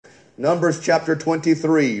Numbers chapter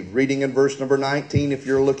 23, reading in verse number 19. If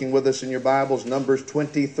you're looking with us in your Bibles, Numbers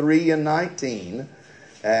 23 and 19.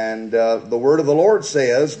 And the word of the Lord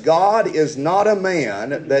says, God is not a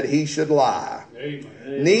man that he should lie,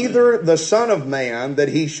 neither the Son of Man that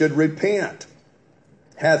he should repent.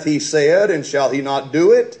 Hath he said, and shall he not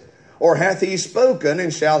do it? Or hath he spoken,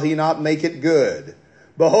 and shall he not make it good?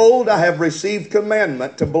 Behold, I have received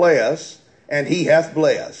commandment to bless, and he hath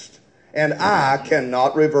blessed, and I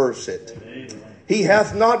cannot reverse it. He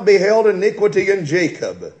hath not beheld iniquity in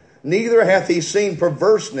Jacob, neither hath he seen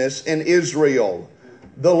perverseness in Israel.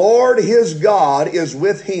 The Lord his God is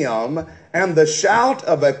with him, and the shout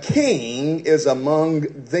of a king is among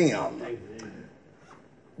them.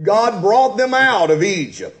 God brought them out of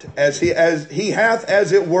Egypt as he hath,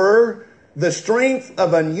 as it were, the strength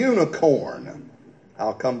of an unicorn.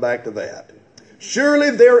 I'll come back to that. Surely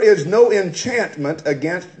there is no enchantment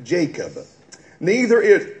against Jacob, neither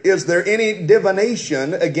is there any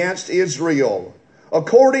divination against Israel.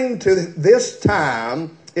 According to this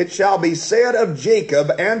time it shall be said of Jacob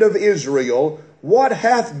and of Israel, what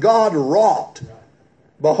hath God wrought?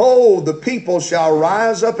 Behold, the people shall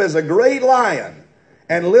rise up as a great lion,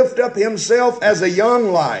 and lift up himself as a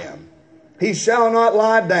young lion. He shall not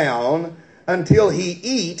lie down until he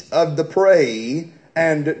eat of the prey,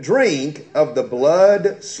 and drink of the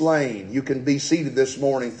blood slain. You can be seated this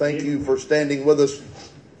morning. Thank you for standing with us.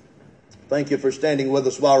 Thank you for standing with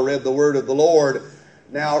us while I read the word of the Lord.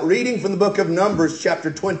 Now, reading from the book of Numbers, chapter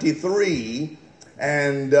 23,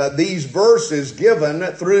 and these verses given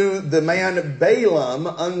through the man Balaam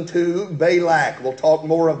unto Balak. We'll talk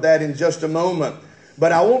more of that in just a moment.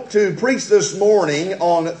 But I want to preach this morning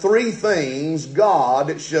on three things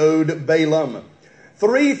God showed Balaam.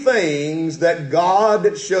 Three things that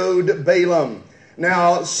God showed Balaam.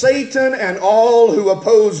 Now, Satan and all who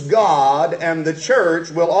oppose God and the church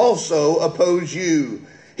will also oppose you.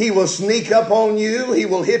 He will sneak up on you. He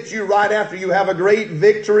will hit you right after you have a great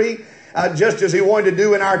victory. Just as he wanted to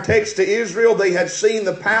do in our text to Israel, they had seen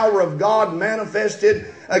the power of God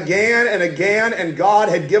manifested again and again, and God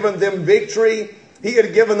had given them victory. He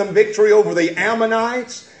had given them victory over the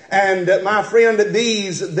Ammonites. And my friend,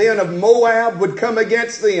 these then of Moab would come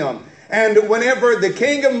against them. And whenever the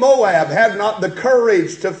king of Moab had not the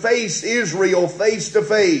courage to face Israel face to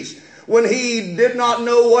face, when he did not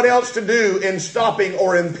know what else to do in stopping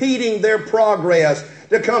or impeding their progress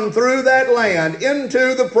to come through that land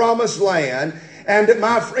into the promised land, and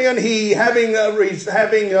my friend, he having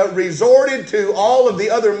resorted to all of the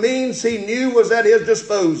other means he knew was at his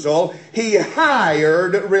disposal, he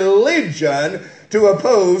hired religion to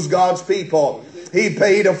oppose God's people. He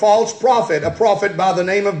paid a false prophet, a prophet by the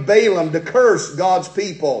name of Balaam, to curse God's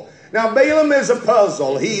people. Now, Balaam is a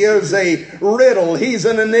puzzle. He is a riddle. He's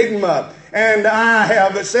an enigma. And I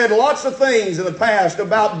have said lots of things in the past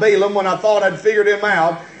about Balaam when I thought I'd figured him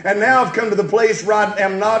out. And now I've come to the place where I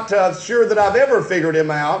am not sure that I've ever figured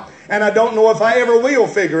him out. And I don't know if I ever will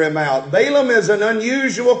figure him out. Balaam is an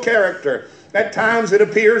unusual character. At times it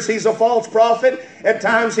appears he's a false prophet. At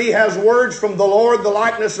times he has words from the Lord, the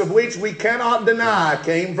likeness of which we cannot deny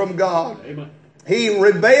came from God. Amen. He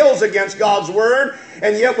rebels against God's word,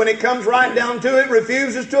 and yet when it comes right down to it,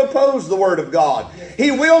 refuses to oppose the word of God.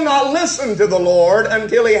 He will not listen to the Lord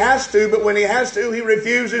until he has to, but when he has to, he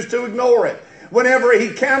refuses to ignore it. Whenever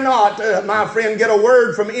he cannot, my friend, get a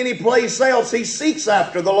word from any place else, he seeks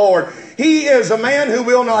after the Lord. He is a man who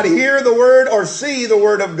will not hear the word or see the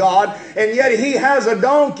word of God, and yet he has a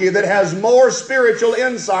donkey that has more spiritual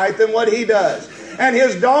insight than what he does. And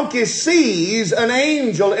his donkey sees an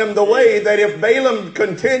angel in the way that if Balaam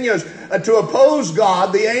continues to oppose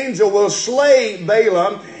God, the angel will slay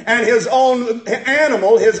Balaam, and his own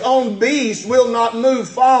animal, his own beast will not move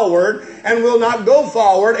forward and will not go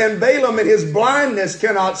forward. And Balaam in his blindness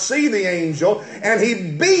cannot see the angel, and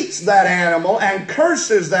he beats that animal and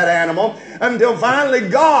curses that animal until finally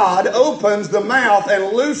God opens the mouth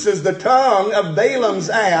and looses the tongue of Balaam's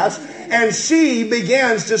ass, and she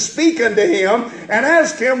begins to speak unto him and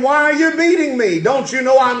ask him, why are you beating me? Don't you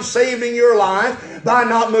know I'm saving your life by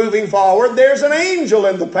not moving forward? There's an angel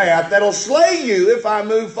in the path that'll slay you if I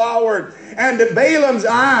move forward. And Balaam's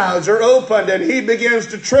eyes are opened and he begins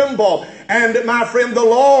to tremble. And my friend, the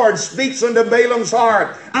Lord speaks unto Balaam's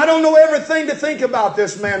heart. I don't know everything to think about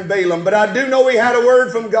this man Balaam, but I do know he had a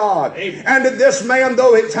word from God. Amen. And this man,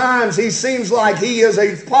 though at times he seems like he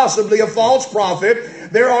is possibly a false prophet,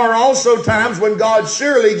 there are also times when God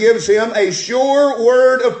surely gives him a sure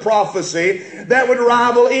word of prophecy that would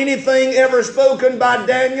rival anything ever spoken by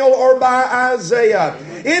Daniel or by Isaiah.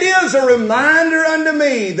 It is a reminder unto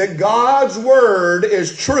me that God's Word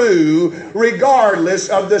is true regardless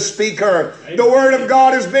of the speaker. The Word of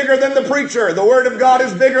God is bigger than the preacher. The Word of God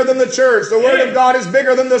is bigger than the church. The Word of God is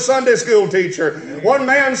bigger than the Sunday school teacher. One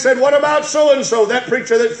man said, what about so-and-so, that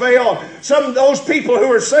preacher that fell? Some of those people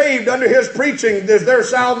who are saved under his preaching, is their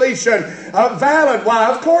salvation valid?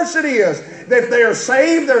 Why, of course it is. If they are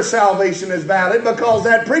saved, their salvation is valid because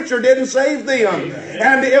that preacher didn't save them.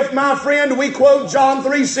 And if, my friend, we quote John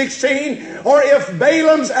 3:16, or if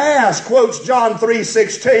Balaam's ass quotes John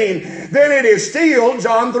 3:16, then it is still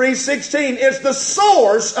John 3:16. It's the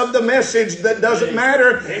source of the message that doesn't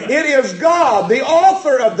matter. It is God, the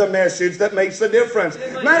author of the message, that makes the difference.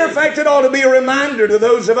 Matter of fact, it ought to be a reminder to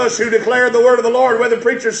those of us who declare the word of the Lord, whether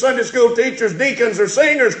preachers, Sunday school teachers, deacons, or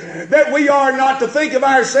singers, that we are not to think of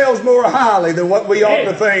ourselves more highly than what we ought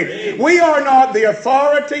to think. We are not the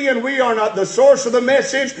authority and we are not the source of the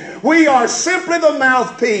message. We are simply the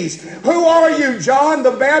mouthpiece. Who are you, John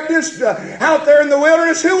the Baptist, out there in the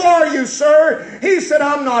wilderness? Who are you, sir? He said,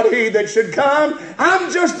 I'm not he that should come.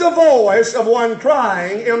 I'm just the voice of one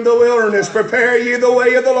crying in the wilderness, prepare ye the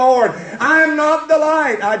way of the Lord. I'm not the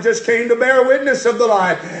light. I just came to bear witness of the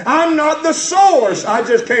light. I'm not the source. I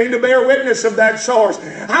just came to bear witness of that source.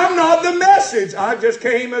 I'm not the message. I just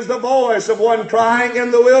came as the voice of one crying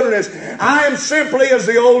in the wilderness. I am simply, as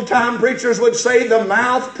the old-time preachers would say, the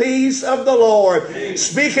mouthpiece of the Lord,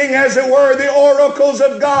 speaking, as it were, the oracles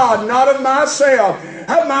of God, not of myself,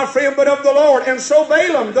 of my friend, but of the Lord. And so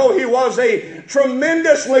Balaam, though he was a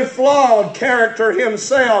tremendously flawed character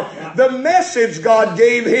himself, the message God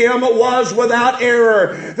gave him was without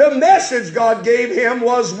error. The message God gave him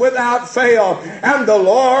was without fail. And the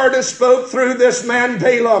Lord spoke through this man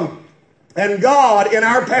Balaam. And God, in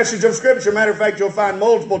our passage of Scripture, matter of fact, you'll find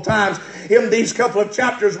multiple times in these couple of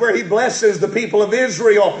chapters where He blesses the people of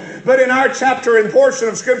Israel. But in our chapter and portion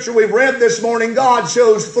of Scripture we've read this morning, God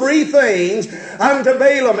shows three things unto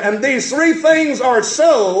Balaam. And these three things are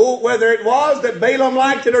so, whether it was that Balaam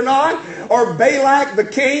liked it or not, or Balak, the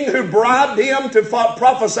king who bribed him to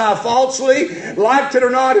prophesy falsely, liked it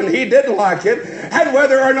or not, and he didn't like it, and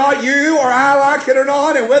whether or not you or I like it or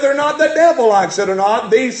not, and whether or not the devil likes it or not,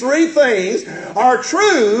 these three things are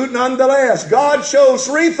true nonetheless. God shows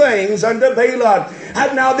three things unto Balaam.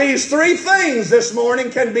 And now these three things this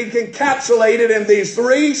morning can be encapsulated in these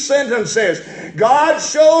three sentences. God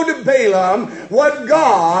showed Balaam what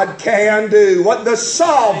God can do, what the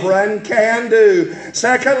sovereign can do.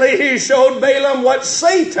 Secondly, He showed Balaam what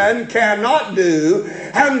Satan cannot do.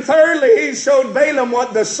 And thirdly, He showed Balaam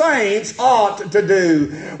what the saints ought to do.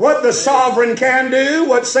 What the sovereign can do,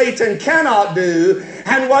 what Satan cannot do,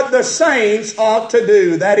 and what the saints ought to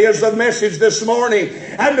do. That is the message this morning.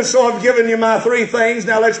 And so I've given you my three things.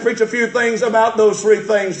 Now let's preach a few things about those three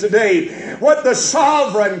things today. What the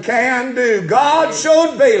sovereign can do. God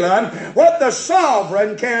showed Balaam what the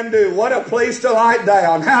sovereign can do. What a place to light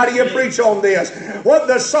down. How do you preach on this? What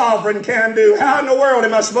the sovereign can do. How in the world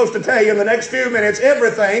am I supposed to tell you in the next few minutes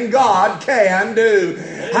everything God can do?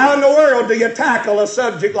 How in the world do you tackle a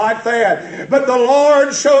subject like that? But the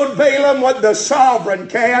Lord showed Balaam what the sovereign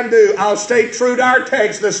can do. I'll stay true to our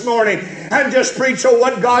text this morning and just preach on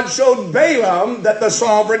what God showed Balaam that the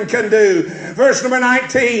sovereign can do. Verse number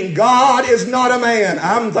 19, God is not a man.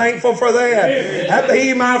 I'm thankful for that. Happy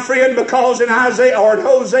He, my friend, because in Isaiah or in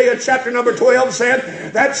Hosea chapter number 12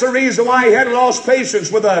 said, that's the reason why He hadn't lost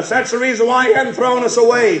patience with us. That's the reason why He hadn't thrown us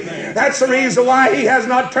away. That's the reason why He has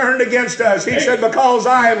not turned against us. He said, because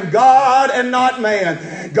I am God and not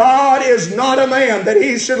man. God is not a man that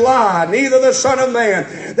He should lie, neither the Son of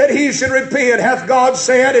Man that He should repent. Hath God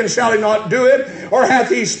said, and shall He not do it? Or hath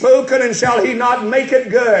He spoken, and shall He not make it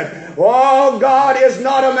good? Oh, God is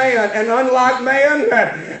not a man, and unlike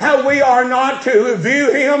man, how we are not to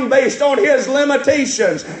view Him based on His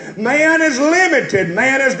limitations. Man is limited.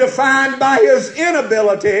 Man is defined by his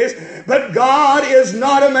inabilities, but God is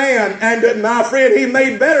not a man. And my friend, He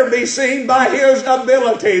may better be seen by His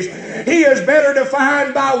abilities. He is better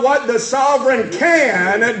defined by what the sovereign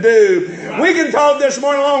can do. We can talk this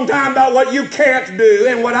morning a long time about what you can't do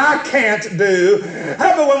and what I can't do.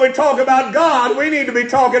 But when we talk about God, we need to be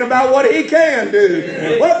talking about what He can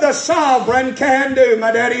do. What the sovereign can do.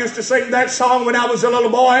 My daddy used to sing that song when I was a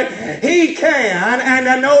little boy. He can, and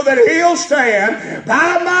I know that He'll stand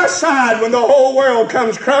by my side when the whole world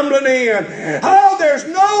comes crumbling in. Oh, there's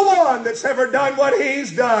no one that's ever done what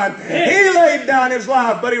He's done. He laid down His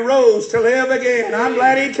life, but He rose to live again. I'm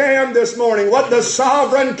glad He can this morning. What the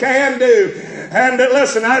sovereign can do. And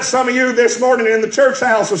listen, some of you this morning in the church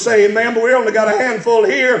house will say, man, but we only got a handful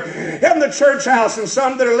here in the church house, and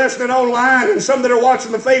some that are listening online, and some that are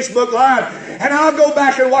watching the Facebook Live. And I'll go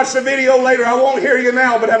back and watch the video later. I won't hear you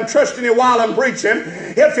now, but I'm trusting you while I'm preaching.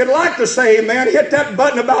 If you'd like to say amen, hit that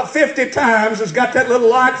button about 50 times. It's got that little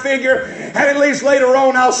like figure, and at least later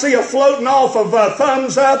on I'll see a floating off of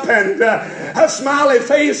thumbs up and smiley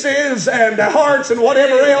faces and hearts and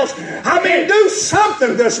whatever else. I mean, do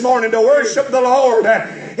something this morning to worship the Lord.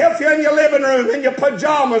 If you're in your living room in your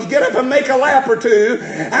pajamas, get up and make a lap or two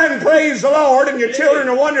and praise the Lord, and your children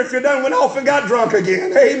will wonder if you done went off and got drunk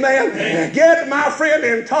again. Amen. Get, my friend,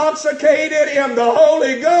 intoxicated in the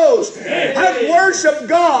Holy Ghost and worship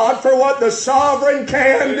God for what the sovereign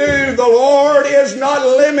can do. The Lord is not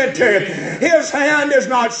limited. His hand is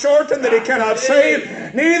not shortened that He cannot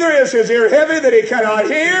save, neither is His ear heavy that He cannot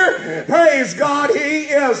hear. Praise God, He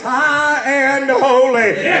is high and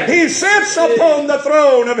holy. He sits upon the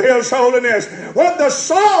throne of His holiness. What the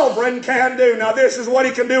sovereign can do. Now this is what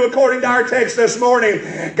He can do according to our text this morning.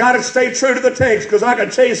 Got to stay true to the text, because I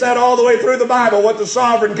could chase that all the way through the Bible, what the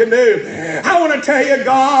sovereign can do. I want to tell you,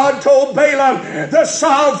 God told Balaam, the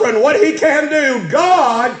sovereign, what he can do.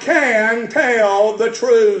 God can tell the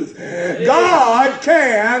truth. God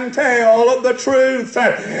can tell the truth.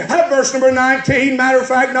 At verse number 19, matter of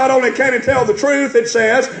fact, not only can He tell the truth, it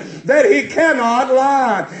says that He cannot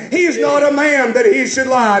lie. He's not a man that He should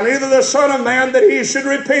lie, neither the Son of Man that He should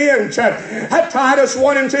repent. Titus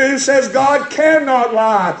 1 and 2 says God cannot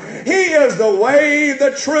lie. He is the way,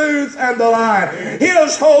 the truth, and the life.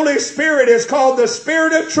 His Holy Spirit is called the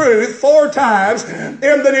Spirit of truth 4 times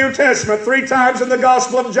in the New Testament, 3 times in the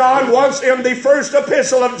Gospel of John, once in the first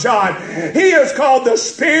epistle of John. He is called the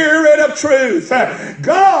Spirit of truth.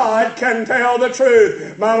 God can tell the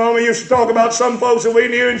truth. My mama used to talk about some folks that we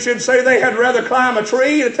knew, and she'd say they had rather climb a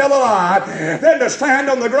tree to tell a lie than to stand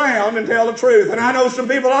on the ground and tell the truth. And I know some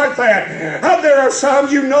people like that. There are some,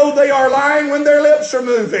 you know, they are lying when their lips are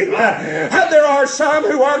moving. There are some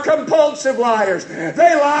who are compulsive liars.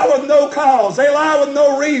 They lie with no cause. They lie with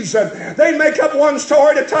no reason. They make up one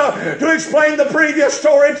story to explain the previous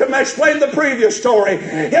story, to explain the previous story.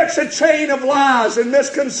 It's a chain of lies and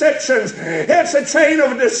misconceptions. It's a chain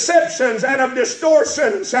of deceptions and of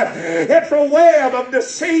distortions. It's a web of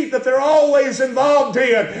deceit that they're always involved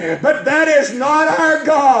in. But that is not our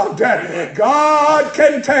God. God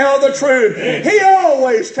can tell the truth. He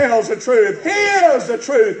always tells the truth. He is the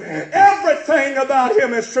truth. Everything about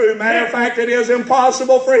Him is true. Matter of fact, it is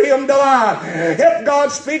impossible for Him to lie. If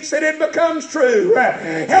God speaks it, it becomes true.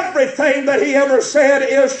 Everything that He ever said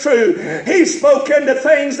is true. He spoke into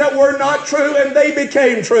things that were not true, and they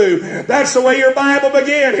became true. That's the way your Bible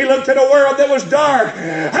began. He looked at a world that was dark.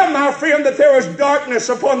 And my friend, that there was darkness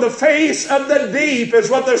upon the face of the deep, is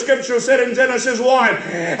what the Scripture said in Genesis 1.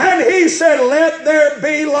 And He said, let there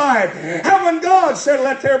be light. And when God said,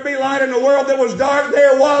 let there be light in the world that was dark,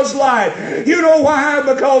 there was light. You know why?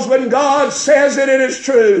 Because when God says it, it is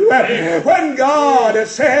true. When God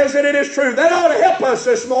says it, it is true. That ought to help us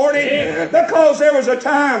this morning, because there was a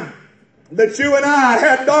time that you and I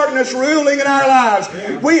had darkness ruling in our lives.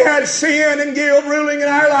 We had sin and guilt ruling in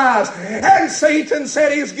our lives. And Satan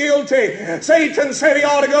said he's guilty. Satan said he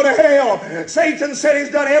ought to go to hell. Satan said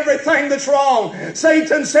he's done everything that's wrong.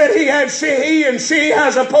 Satan said he and she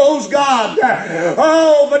has opposed God.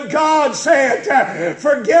 Oh, but God said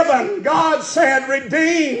forgiven. God said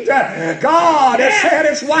redeemed. God has said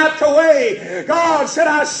it's wiped away. God said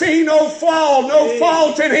I see no flaw, no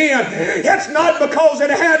fault in Him. It's not because it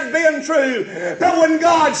had been true, but when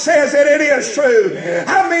God says it, it is true.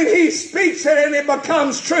 I mean, He speaks it and it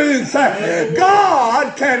becomes truth.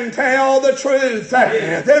 God can tell the truth.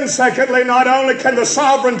 Then secondly, not only can the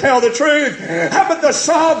sovereign tell the truth, but the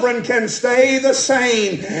sovereign can stay the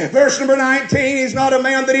same. Verse number 19, He's not a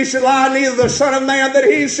man that He should lie, neither the Son of Man that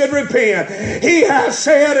He should repent. He has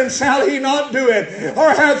said, and shall He not do it? Or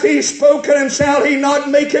hath He spoken, and shall He not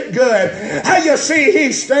make it good? How you see,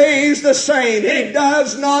 He stays the same. He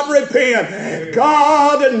does not repent.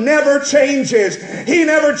 God never changes. He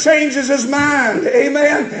never changes His mind.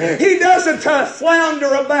 Amen. He doesn't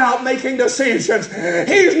flounder about making decisions.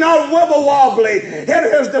 He's not wibble-wobbly in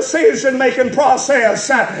His decision-making process.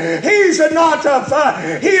 He is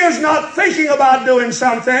not thinking about doing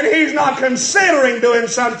something. He's not considering doing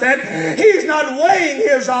something. He's not weighing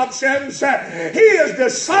His options. He is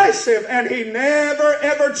decisive, and He never,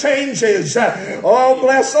 ever changes. Oh,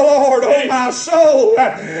 bless the Lord, oh my soul.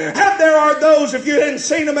 there are those, if you hadn't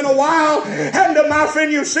seen them in a while, and my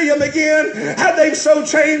friend, you see them again, and they've so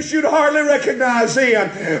changed you'd hardly recognize them.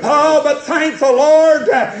 Oh, but thank the Lord,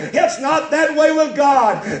 it's not that way with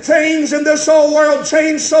God. Things in this old world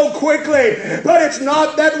change so quickly, but it's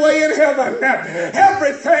not that way in heaven.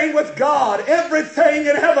 Everything with God, everything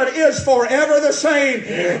in heaven is forever the same.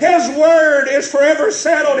 His word is forever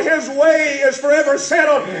settled. His way is forever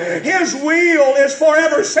settled. His will is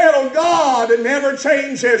forever settled. God never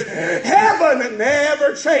changes. Heaven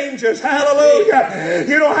never changes. Hallelujah.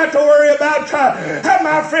 You don't have to worry about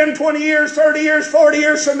my friend 20 years, 30 years, 40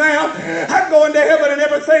 years from now, I'm going to heaven and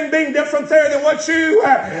everything being different there than what you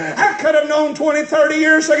I could have known 20, 30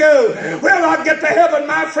 years ago. We'll not get to heaven,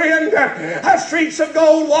 my friend, streets of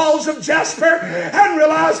gold, walls of jasper, and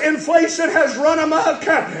realize inflation has run amok,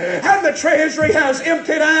 and the treasury has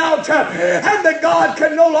emptied out, and that God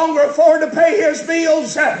can no longer afford to pay his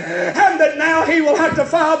bills, and that now he will have to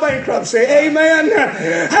file bankruptcy. Amen.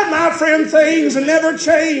 And my friend, things never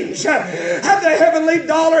change. And the heavenly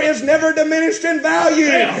dollar is never diminished in value.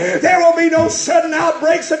 There will be no sudden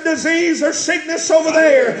outbreaks of disease or sickness over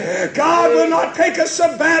there. God will not take a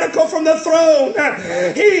sabbatical from the throne.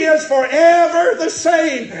 He is forever the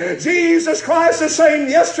same. Jesus Christ the same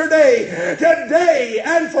yesterday, today,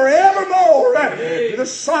 and forevermore. The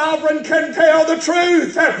sovereign can tell the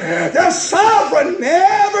truth. The sovereign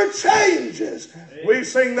never changes. We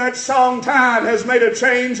sing that song, "Time has made a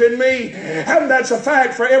change in me," and that's a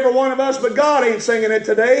fact for every one of us, but God ain't singing it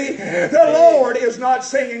today. The Lord is not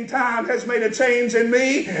singing "Time has made a change in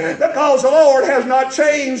me," because the Lord has not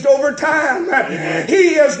changed over time.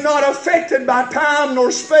 He is not affected by time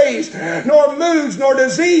nor space, nor moods, nor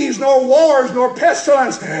disease, nor wars, nor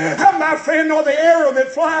pestilence. My friend, nor the arrow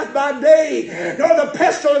that flieth by day, nor the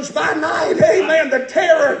pestilence by night. Amen. The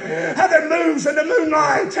terror that moves in the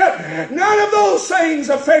moonlight. None of those things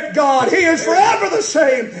affect God. He is forever the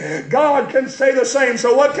same. God can stay the same.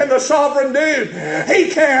 So what can the sovereign do? He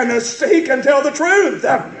can tell the truth.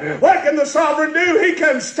 What can the sovereign do? He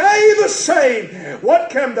can stay the same. What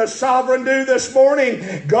can the sovereign do this morning?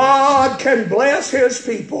 God can bless his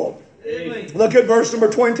people. Amen. Look at verse number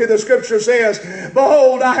 20. The scripture says,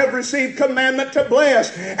 "Behold, I have received commandment to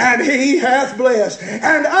bless, and he hath blessed.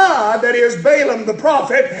 And I," that is Balaam the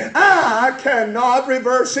prophet, "I cannot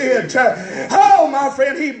reverse it." Oh, my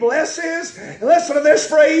friend, he blesses. Listen to this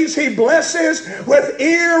phrase. He blesses with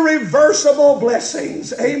irreversible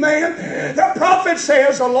blessings. Amen. The prophet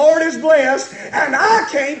says, the Lord is blessed, and I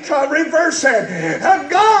can't reverse it.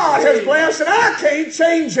 God has blessed, and I can't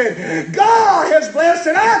change it. God has blessed,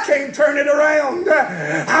 and I can't turn it around.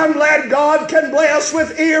 I'm glad God can bless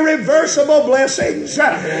with irreversible blessings.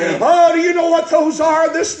 Oh, do you know what those are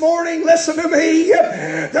this morning? Listen to me.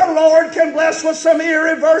 The Lord can bless with some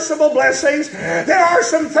irreversible blessings. There are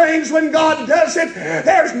some things when God does it,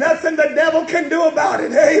 there's nothing the devil can do about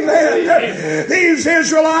it. Amen. These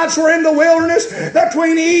Israelites were in the wilderness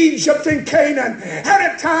between Egypt and Canaan, and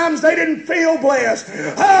at times they didn't feel blessed.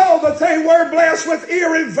 Oh, but they were blessed with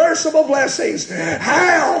irreversible blessings.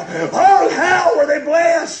 How? Oh, how were they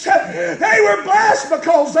blessed? They were blessed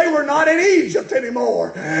because they were not in Egypt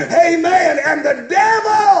anymore. Amen. And the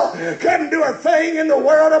devil couldn't do a thing in the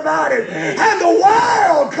world about it. And the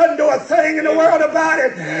world couldn't do a thing in the world about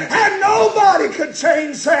it. And nobody could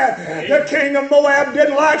change that. The king of Moab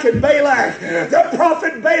didn't like it, Balak. The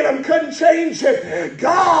prophet Balaam couldn't change it.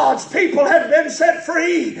 God's people had been set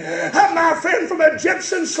free, my friend, from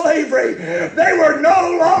Egyptian slavery. They were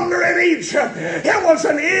no longer in Egypt. It was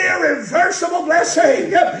an irreversible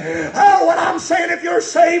blessing. Oh, what I'm saying, if you're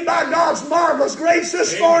saved by God's marvelous grace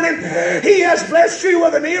this morning, he has blessed you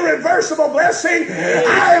with an irreversible blessing.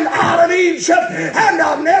 I am out of Egypt, and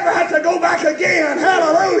I'll never have to go back again.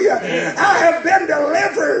 Hallelujah. I have been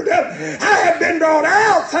delivered. I have been brought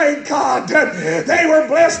out, thank God. They were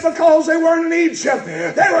blessed because they weren't in Egypt.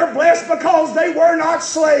 They were blessed because they were not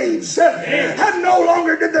slaves. And no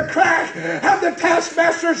longer did the crack of the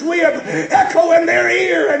taskmaster's whip echo in their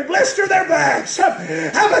ear and blister their backs.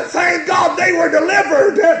 But thank God they were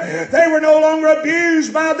delivered. They were no longer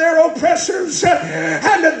abused by their oppressors.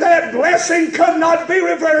 And that blessing could not be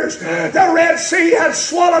reversed. The Red Sea had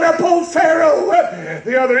swallowed up old Pharaoh.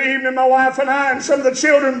 The other evening, my wife and I and some of the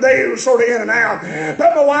children, they were sort of in and out. But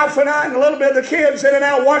put my wife and I and a little bit of the kids in and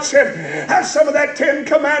out watching some of that 10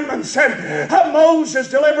 Commandments and Moses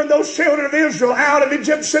delivering those children of Israel out of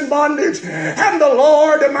Egyptian bondage. And the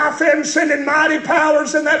Lord, and my friend, sending mighty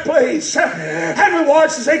powers in that place. And we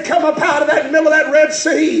watch as they come up out of that middle of that Red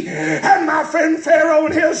Sea. And my friend Pharaoh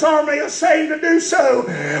and his army are saying to do so.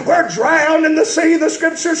 We're drowned in the sea, the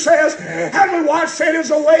scripture says. And we watch it as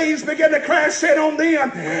the waves begin to crash in on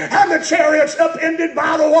them. And the chariots upended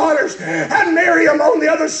by the waters. And Miriam on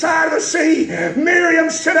the other side of the sea. Miriam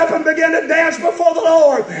stood up and began to dance before the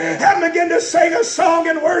Lord. And began to sing a song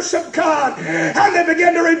and worship God. And they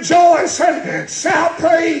began to rejoice and shout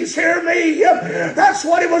praise. Hear me. That's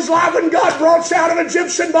what it was like when God brought you out of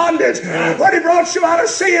Egyptian bondage. When He brought you out of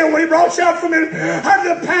sin. When He brought you out from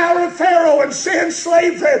under the power of Pharaoh and sin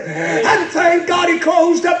slavery. And thank God He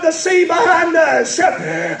closed up the sea behind us.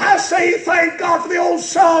 I say thank God for the old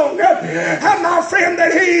song. And my friend,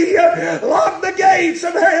 that He locked the gates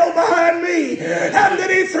of hell behind me. And that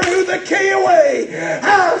He threw the key away.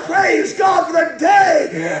 I praise God for the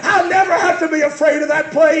day I'll never have to be afraid of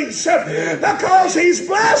that place. Because He's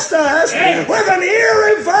blessed us with an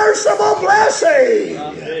irreversible blessing.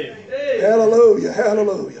 Hallelujah,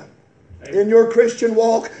 hallelujah. In your Christian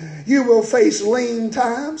walk, you will face lean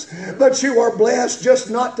times, but you are blessed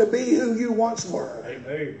just not to be who you once were.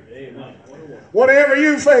 Amen. Whatever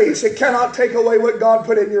you face, it cannot take away what God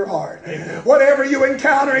put in your heart. Whatever you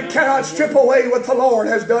encounter, it cannot strip away what the Lord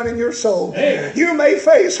has done in your soul. You may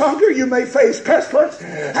face hunger, you may face pestilence,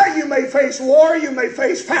 you may face war, you may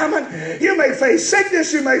face famine, you may face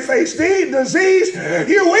sickness, you may face disease,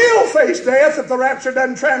 you will face death if the rapture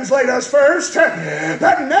doesn't translate us first.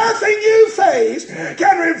 But nothing you face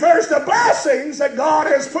can reverse the blessings that God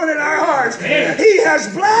has put in our hearts. He has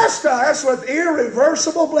blessed us with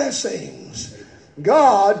irreversible blessings.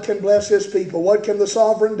 God can bless His people. What can the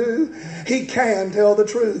sovereign do? He can tell the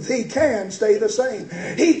truth. He can stay the same.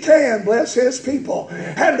 He can bless His people.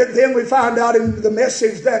 And then we find out in the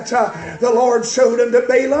message that the Lord showed unto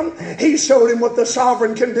Balaam. He showed him what the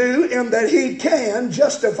sovereign can do, in that he can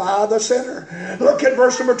justify the sinner. Look at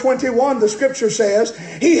verse number 21. The scripture says,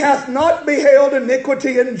 He hath not beheld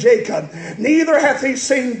iniquity in Jacob, neither hath He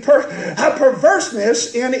seen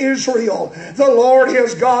perverseness in Israel. The Lord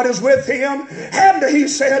his God is with him. And He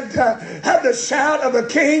said, the shout of a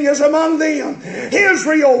king is among them.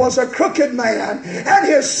 Israel was a crooked man, and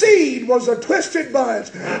his seed was a twisted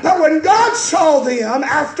bunch. But when God saw them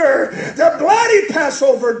after the bloody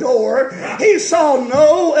Passover door, He saw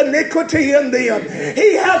no iniquity in them.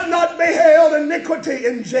 He hath not beheld iniquity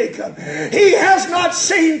in Jacob. He has not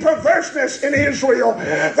seen perverseness in Israel.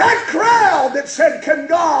 That crowd that said, can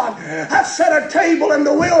God have set a table in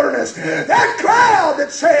the wilderness? That crowd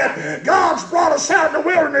that said, God's brought us out in the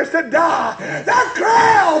wilderness to die. That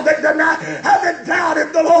crowd that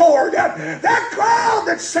doubted the Lord. That crowd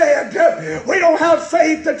that said, we don't have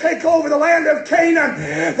faith to take over the land of Canaan.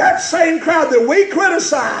 That same crowd that we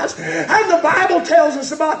criticize, and the Bible tells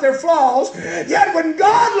us about their flaws, yet when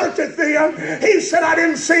God looked at them, He said, I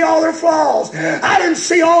didn't see all their flaws. I didn't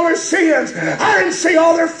see all their sins. I didn't see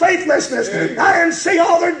all their faithlessness. I didn't see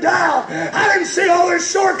all their doubt. I didn't see all their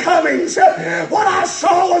shortcomings. What I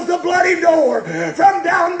saw was the bloody door from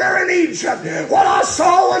down there in Egypt. What I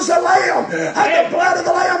saw was the Lamb, and the blood of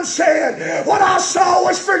the Lamb shed. What I saw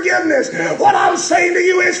was forgiveness. What I'm saying to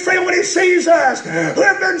you is, friend, when He sees us who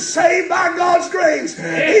have been saved by God's grace,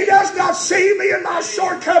 He does not see me in my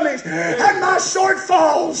shortcomings and my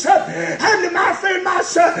shortfalls and my friend,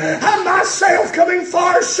 myself, and myself coming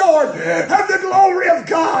far short of the glory of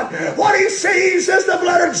God. What He sees is the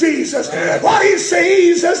blood of Jesus. What He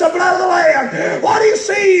sees is the blood of the Lamb. What He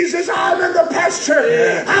sees is I'm in the pasture.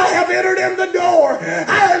 I have entered in the door.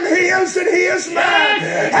 I am His and He is mine.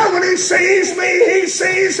 And when He sees me, He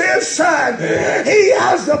sees His Son. He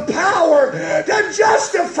has the power to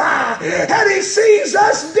justify. And He sees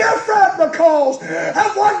us different because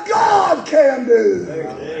of what God can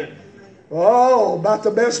do. Oh, about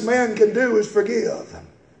the best man can do is forgive.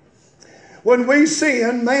 When we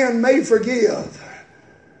sin, man may forgive.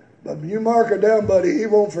 But you mark her down, buddy, he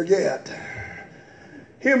won't forget.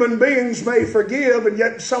 Human beings may forgive, and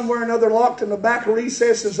yet somewhere or another locked in the back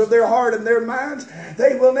recesses of their heart and their minds,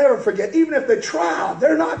 they will never forget. Even if they try,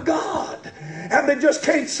 they're not God. and they just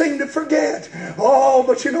can't seem to forget. Oh,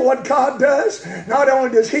 but you know what God does? Not only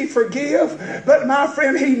does He forgive, but my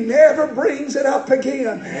friend, He never brings it up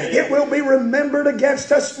again. It will be remembered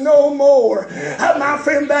against us no more. My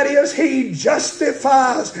friend, that is, He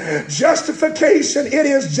justifies. Justification, it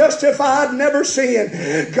is justified, never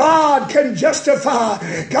sin. God can justify.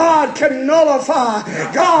 God can nullify.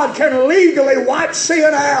 God can legally wipe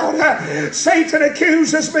sin out. Satan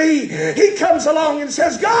accuses me. He comes along and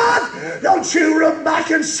says, God, don't you look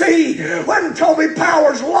back and see when Toby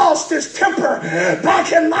Powers lost his temper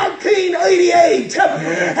back in 1988,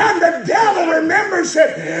 and the devil remembers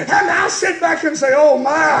it, and I sit back and say, oh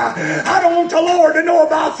my, I don't want the Lord to know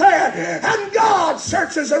about that. And God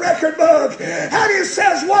searches the record book and He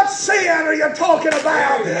says, what sin are you talking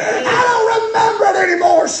about? I don't remember it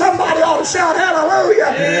anymore. Somebody ought to shout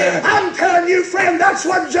hallelujah. I'm telling you, friend, that's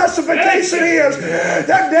what justification is.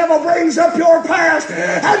 The devil brings up your past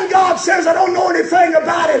and God says, I don't know anything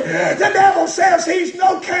about it. The devil says he's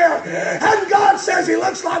no care, and God says he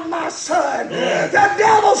looks like my son. The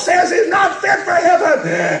devil says he's not fit for heaven,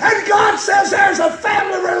 and God says there's a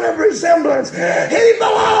family resemblance. He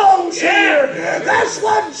belongs here. That's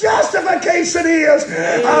what justification is.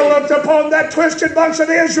 I looked upon that twisted bunch of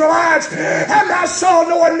Israelites, and I saw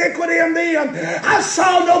no iniquity in them. I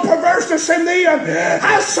saw no perverseness in them.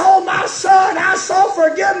 I saw my son. I saw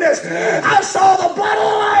forgiveness. I saw the blood of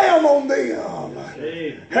the Lamb on them.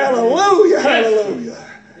 Hallelujah, hallelujah.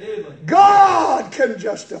 God can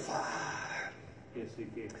justify.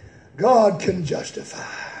 God can justify.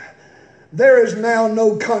 There is now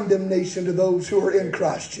no condemnation to those who are in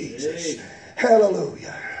Christ Jesus.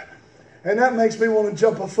 Hallelujah. And that makes me want to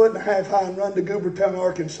jump a foot and a half high and run to Goobertown,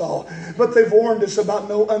 Arkansas. But they've warned us about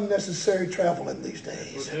no unnecessary travel in these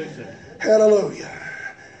days. Hallelujah.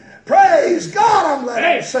 Praise God, I'm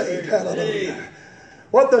glad I'm saved. Hallelujah.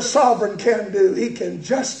 What the sovereign can do, He can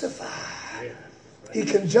justify. He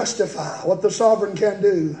can justify. What the sovereign can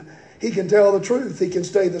do, He can tell the truth. He can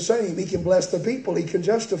stay the same. He can bless the people. He can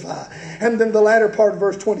justify. And then the latter part of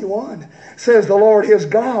verse 21 says, the Lord his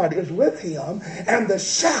God is with him, and the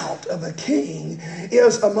shout of a king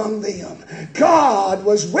is among them. God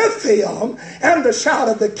was with him, and the shout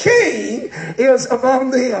of the king is among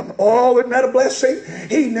them. Oh, isn't that a blessing?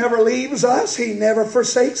 He never leaves us. He never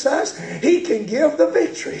forsakes us. He can give the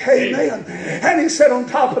victory. Amen. And he said on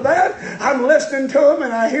top of that, I'm listening to him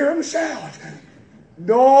and I hear him shout.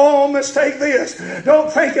 Don't mistake this.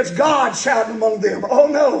 Don't think it's God shouting among them. Oh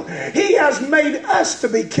no. He has made us to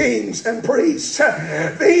be kings and priests.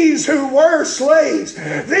 These who were slaves.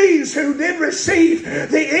 These who did receive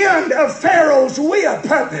the end of Pharaoh's whip.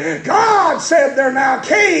 God said they're now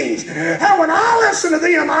kings. And when I listen to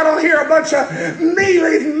them, I don't hear a bunch of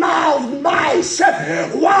mealy-mouthed mice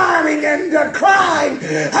whining and crying.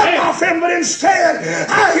 But instead,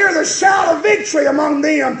 I hear the shout of victory among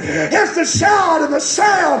them. It's the shout and the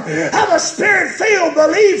sound of a spirit-filled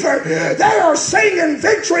believer. They are singing,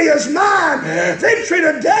 victory is mine. Victory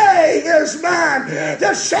today is mine.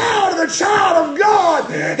 The shout of the child of God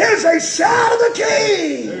is a shout of the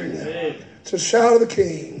King. It's a shout of the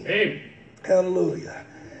King. Hallelujah.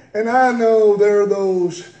 And I know there are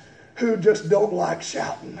those who just don't like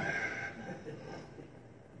shouting.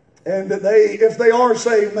 And that if they are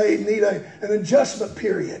saved, may need an adjustment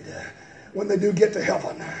period when they do get to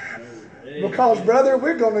heaven. Because, brother,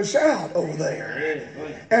 we're going to shout over there.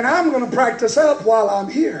 And I'm going to practice up while I'm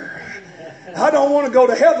here. I don't want to go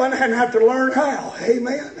to heaven and have to learn how.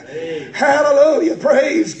 Amen. Hallelujah.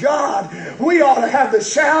 Praise God. We ought to have the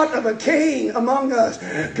shout of a king among us.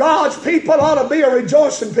 God's people ought to be a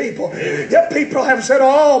rejoicing people. Yet people have said,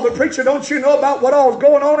 oh, but preacher, don't you know about what all is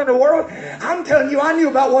going on in the world? I'm telling you, I knew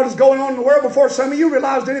about what is going on in the world before some of you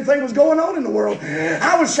realized anything was going on in the world.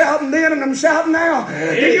 I was shouting then and I'm shouting now.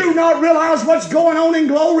 Do you not realize what's going on in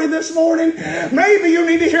glory this morning? Maybe you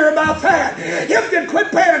need to hear about that. If you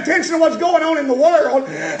quit paying attention to what's going on in the world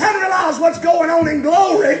and realize what's going on in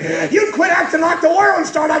glory, you quit acting like the world and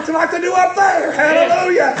start acting like they do up there.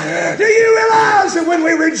 Hallelujah. Do you realize that when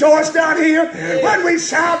we rejoice down here, when we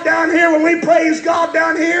shout down here, when we praise God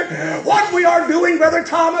down here, what we are doing, Brother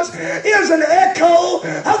Thomas, is an echo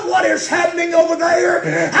of what is happening over there?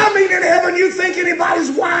 I mean, in heaven, you think anybody's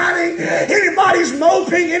whining, anybody's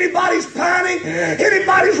moping, anybody's pining,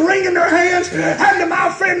 anybody's wringing their hands, and to my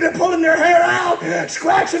friend, they're pulling their hair out,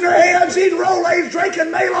 scratching their heads, eating Rolaids, drinking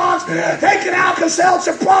Maalox, taking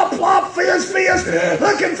Alka-Seltzer, plop, plop, fizz,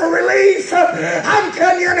 looking for relief. I'm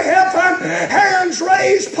telling you, in heaven, hands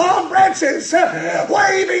raised, palm branches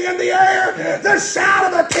waving in the air, the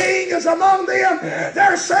shout of a king is among them.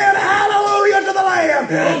 They're saying hallelujah to the Lamb.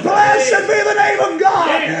 Blessed be the name of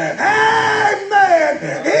God. Amen.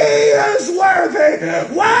 He is worthy.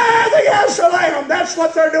 Worthy as the Lamb. That's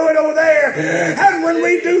what they're doing over there. And when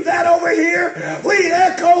we do that over here, we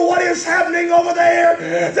echo what is happening over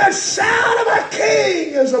there. The shout of a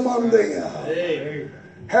king is among them.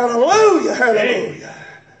 Hallelujah, hallelujah.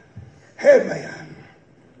 Amen.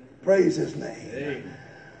 Praise His name.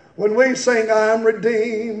 When we sing, I'm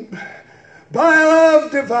redeemed by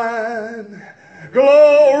love divine.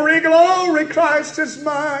 Glory, glory, Christ is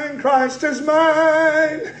mine, Christ is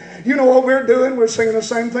mine. You know what we're doing? We're singing the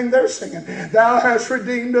same thing they're singing. Thou hast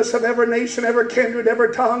redeemed us of every nation, every kindred,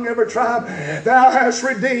 every tongue, every tribe. Thou hast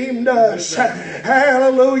redeemed us.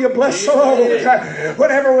 Hallelujah. Bless the Lord.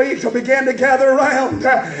 Whenever we begin to gather around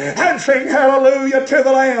and sing hallelujah to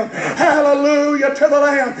the Lamb. Hallelujah to the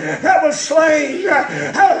Lamb that was slain.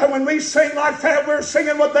 When we sing like that, we're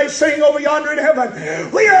singing what they sing over yonder in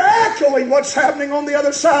heaven. We are echoing what's happening on the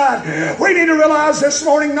other side. We need to realize this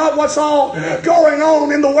morning not what's all going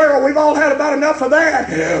on in the world. We've all had about enough of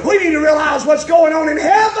that. We need to realize what's going on in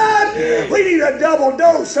heaven. We need a double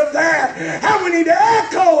dose of that. And we need to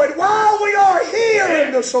echo it while we are here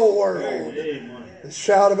in this whole world. The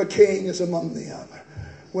shout of a king is among them.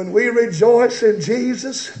 When we rejoice in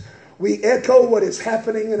Jesus, we echo what is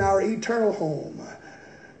happening in our eternal home.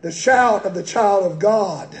 The shout of the child of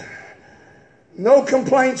God. No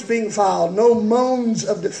complaints being filed, no moans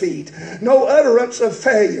of defeat, no utterance of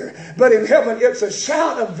failure. But in heaven it's a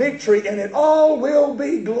shout of victory, and it all will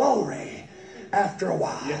be glory after a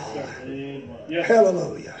while. Yes,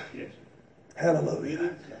 hallelujah. Yes.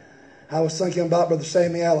 Hallelujah. I was thinking about Brother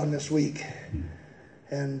Sammy Allen this week.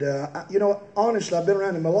 And, honestly, I've been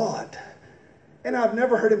around him a lot. And I've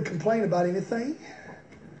never heard him complain about anything.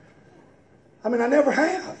 I never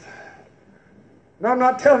have. And I'm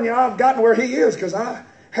not telling you I've gotten where he is, because I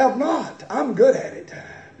have not. I'm good at it.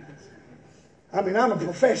 I'm a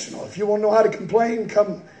professional. If you want to know how to complain,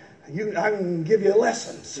 I can give you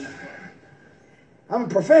lessons. I'm a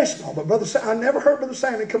professional, but I never heard Brother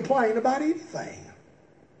Sammy complain about anything.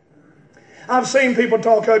 I've seen people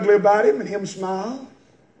talk ugly about him and him smile.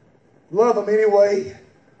 Love him anyway.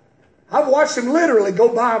 I've watched him literally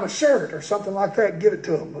go buy him a shirt or something like that and give it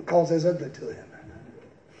to him because they're ugly to him.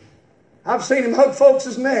 I've seen him hug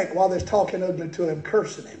folks' neck while they're talking ugly to him,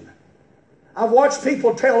 cursing him. I've watched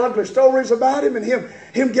people tell ugly stories about him and him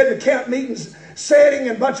getting to camp meetings setting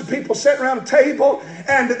and a bunch of people sitting around a table,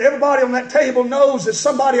 and everybody on that table knows that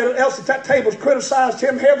somebody else at that table has criticized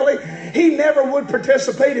him heavily. He never would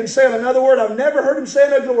participate in saying another word. I've never heard him say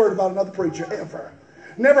an ugly word about another preacher, ever.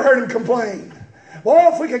 Never heard him complain.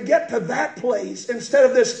 Well, if we could get to that place instead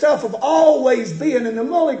of this stuff of always being in the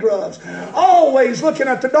mully grubs, always looking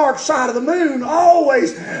at the dark side of the moon,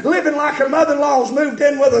 always living like her mother-in-law's moved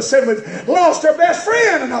in with us and we've lost our best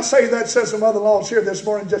friend. And I say that since the mother-in-law's here this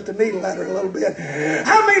morning just to needle at her a little bit.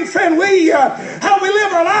 Friend, how we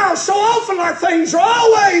live our lives so often like things are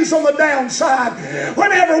always on the downside.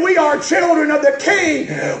 Whenever we are children of the King,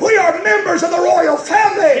 we are members of the royal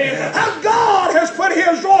family. How God has put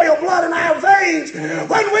His royal blood in our veins.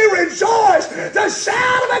 When we rejoice, the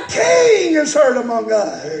sound of a king is heard among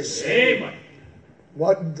us. Amen.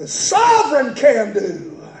 What the sovereign can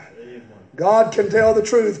do. Amen. God can tell the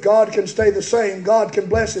truth. God can stay the same. God can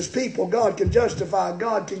bless His people. God can justify.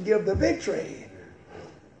 God can give the victory.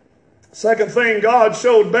 Second thing God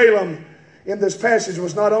showed Balaam in this passage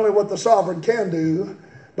was not only what the sovereign can do,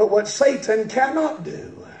 but what Satan cannot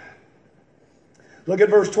do. Look at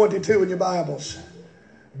verse 22 in your Bibles.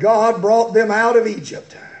 God brought them out of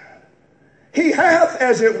Egypt. He hath,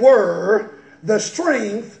 as it were, the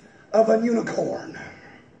strength of an unicorn.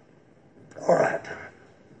 All right.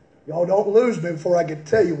 Y'all don't lose me before I can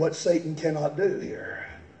tell you what Satan cannot do here.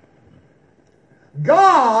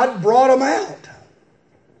 God brought them out.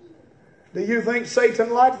 Do you think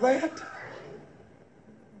Satan liked that?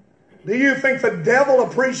 Do you think the devil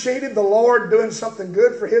appreciated the Lord doing something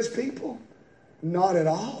good for His people? Not at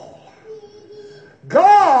all.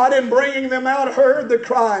 God, in bringing them out, heard the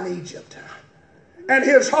cry in Egypt. And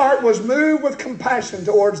His heart was moved with compassion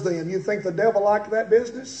towards them. You think the devil liked that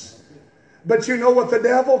business? But you know what the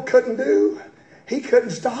devil couldn't do? He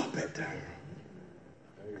couldn't stop it.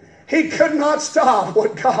 He could not stop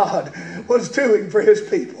what God was doing for His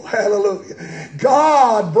people. Hallelujah.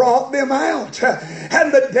 God brought them out.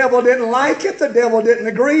 And the devil didn't like it. The devil didn't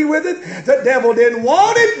agree with it. The devil didn't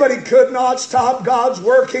want it, but he could not stop God's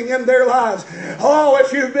working in their lives. Oh,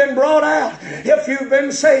 if you've been brought out, if you've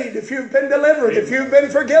been saved, if you've been delivered, if you've been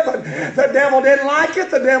forgiven, the devil didn't like it.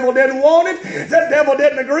 The devil didn't want it. The devil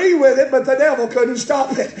didn't agree with it, but the devil couldn't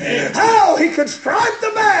stop it. Oh, he could strike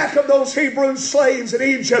the back of those Hebrew slaves in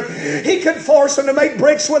Egypt. He could force them to make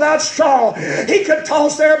bricks without straw. He could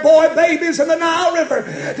toss their boy babies in the Nile River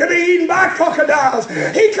to be eaten by crocodiles.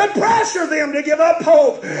 He could pressure them to give up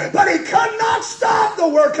hope, but he could not stop the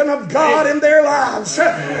working of God in their lives.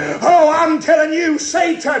 Oh, I'm telling you,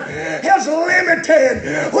 Satan is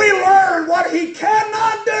limited. We learn what he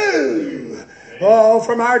cannot do. Oh,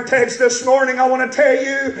 from our text this morning, I want to tell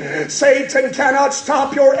you, Satan cannot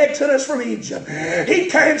stop your exodus from Egypt. He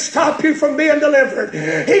can't stop you from being delivered.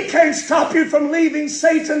 He can't stop you from leaving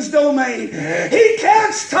Satan's domain. He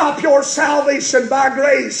can't stop your salvation by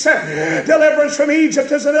grace. Deliverance from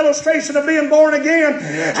Egypt is an illustration of being born again,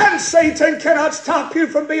 and Satan cannot stop you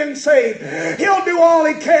from being saved. He'll do all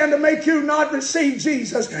he can to make you not receive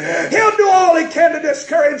Jesus. He'll do all he can to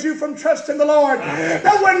discourage you from trusting the Lord.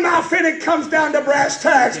 But when, my friend, it comes down to brass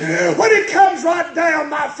tacks, when it comes right down,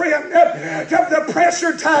 my friend, to the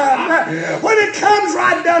pressure time, when it comes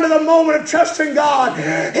right down to the moment of trusting God,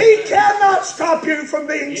 He cannot stop you from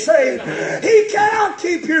being saved. He cannot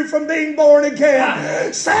keep you from being born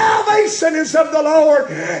again. Salvation is of the Lord,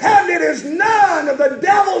 and it is none of the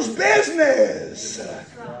devil's business.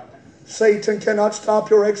 Satan cannot stop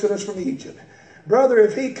your exodus from Egypt. Brother,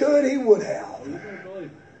 if he could, he would have.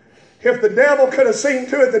 If the devil could have seen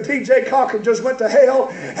to it that T.J. Cochran just went to hell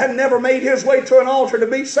and never made his way to an altar to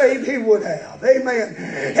be saved, he would have. Amen.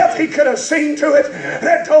 If he could have seen to it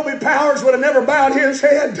that Toby Powers would have never bowed his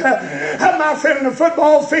head, my friend, in the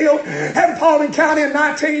football field in Paulding County in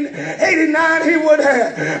 1989, he would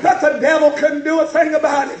have. But the devil couldn't do a thing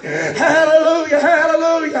about it. Hallelujah,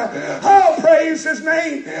 hallelujah. Oh, praise His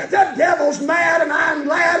name. The devil's mad, and I'm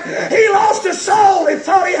glad he lost a soul he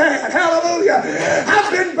thought he had. Hallelujah.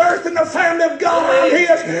 I've been birthed in the family of God. I'm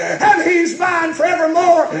His, and He's mine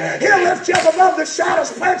forevermore. He'll lift you up above the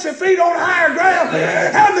shadows, plant your feet on higher ground,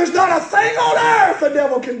 and there's not a thing on earth the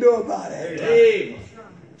devil can do about it.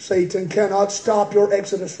 Satan cannot stop your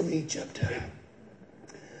exodus from Egypt.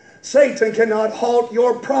 Satan cannot halt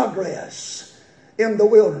your progress in the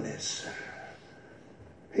wilderness.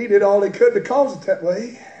 He did all he could to cause it that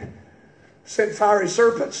way. Sent fiery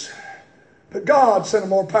serpents, but God sent a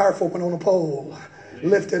more powerful one on a pole.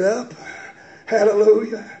 Lifted up.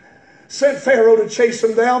 Hallelujah. Sent Pharaoh to chase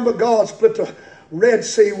them down, but God split the Red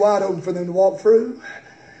Sea wide open for them to walk through.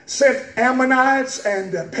 Sent Ammonites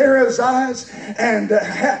and Perizzites and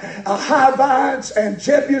Hivites and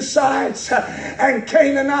Jebusites and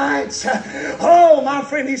Canaanites. Oh, my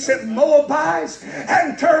friend, He sent Moabites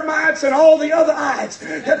and Termites and all the other ites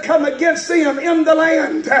to come against them in the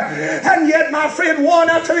land. And yet, my friend, one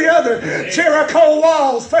after the other, Jericho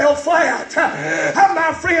walls fell flat. And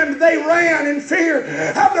my friend, they ran in fear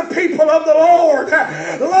of the people of the Lord.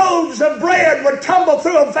 Loaves of bread would tumble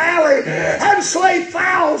through a valley and slay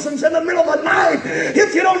thousands in the middle of the night.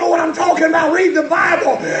 If you don't know what I'm talking about, read the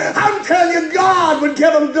Bible. I'm telling you, God would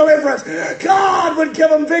give them deliverance. God would give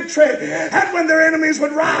them victory. And when their enemies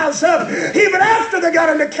would rise up, even after they got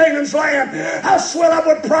into Canaan's land, swell up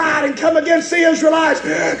with pride and come against the Israelites,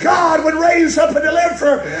 God would raise up a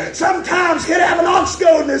deliverer. Sometimes he'd have an ox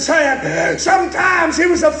goad in his hand. Sometimes he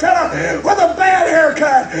was a fella with a bad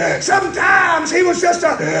haircut. Sometimes he was just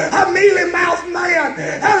a mealy-mouthed man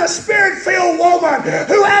and a spirit-filled woman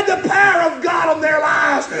who had the power of God on their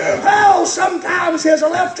lives. Oh, sometimes he's a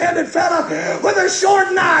left-handed fella with a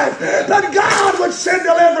short knife, but God would send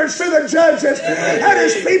deliverance through the judges, and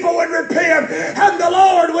His people would repent, and the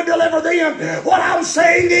Lord would deliver them. What I'm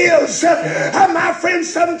saying is, my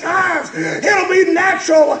friends, sometimes it'll be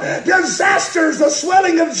natural disasters, the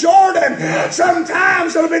swelling of Jordan.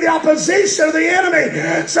 Sometimes it'll be the opposition of the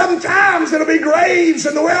enemy. Sometimes it'll be graves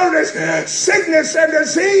in the wilderness, sickness and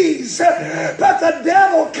disease. But the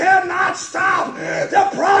devil cannot stop the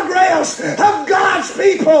progress of God's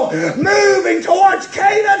people moving towards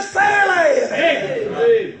Canaan's fair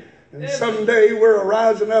land. And someday we're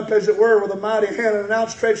rising up, as it were, with a mighty hand and an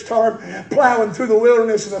outstretched arm, plowing through the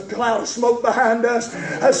wilderness and a cloud of smoke behind us,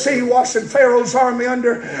 a sea washing Pharaoh's army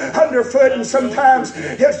underfoot, and sometimes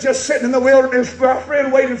it's just sitting in the wilderness, my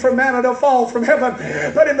friend, waiting for manna to fall from heaven.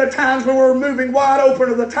 But in the times when we're moving wide open,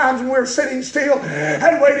 or the times when we're sitting still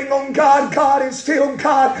and waiting on God, God is still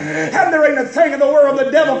God, and there ain't a thing in the world the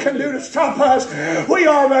devil can do to stop us. We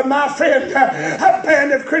are, my friend, a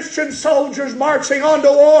band of Christian soldiers marching on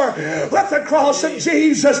to war, with the cross of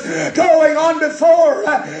Jesus going on before.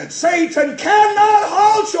 Satan cannot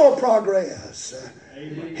halt your progress.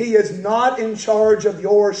 He is not in charge of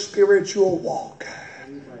your spiritual walk.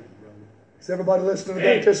 Is everybody listening to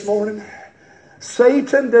that this morning?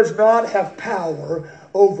 Satan does not have power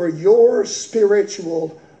over your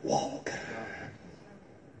spiritual walk.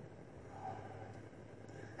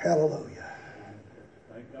 Hallelujah.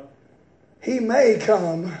 He may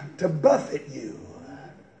come to buffet you,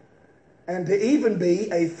 and to even be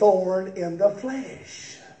a thorn in the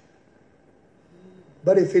flesh.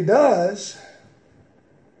 But if he does,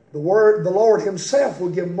 the Lord himself will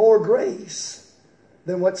give more grace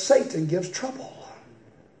than what Satan gives trouble.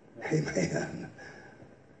 Amen.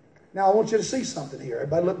 Now I want you to see something here.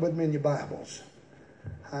 Everybody look with me in your Bibles.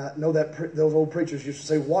 I know that those old preachers used to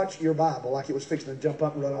say, watch your Bible, like it was fixing to jump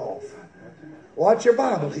up and run off. Watch your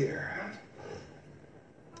Bible here.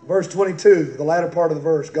 Verse 22, the latter part of the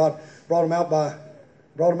verse, God brought him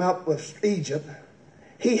out with Egypt.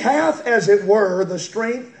 He hath, as it were, the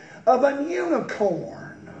strength of an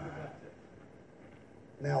unicorn.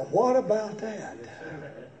 Now, what about that?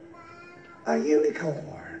 A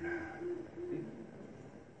unicorn.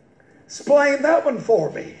 Explain that one for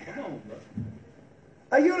me.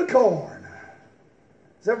 A unicorn.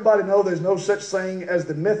 Does everybody know there's no such thing as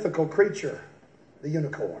the mythical creature, the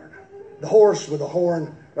unicorn? The horse with a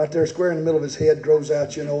horn right there square in the middle of his head grows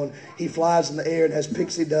out, and he flies in the air and has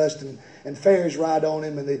pixie dust, and fairies ride on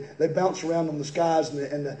him, and they bounce around on the skies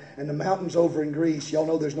and the mountains over in Greece. Y'all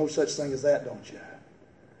know there's no such thing as that, don't you?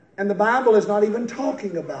 And the Bible is not even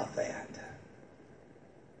talking about that.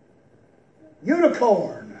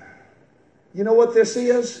 Unicorn. You know what this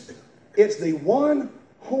is? It's the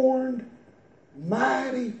one-horned,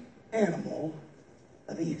 mighty animal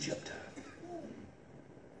of Egypt.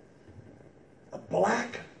 A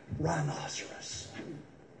black rhinoceros.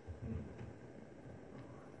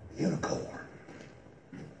 Unicorn.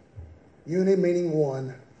 Uni meaning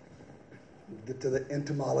one. Get to the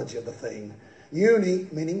etymology of the thing. Uni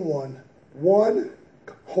meaning one. One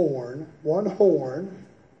horn.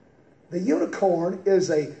 The unicorn is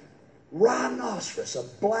a rhinoceros, a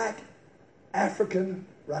black African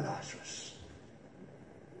rhinoceros.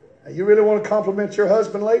 Now, you really want to compliment your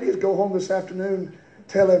husband, ladies? Go home this afternoon.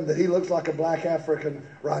 Tell him that he looks like a black African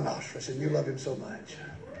rhinoceros and you love him so much.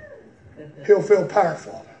 He'll feel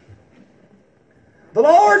powerful. The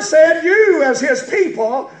Lord said, you as his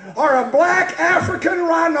people are a black African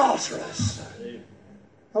rhinoceros. I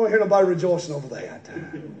don't hear nobody rejoicing over that.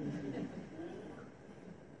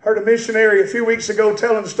 Heard a missionary a few weeks ago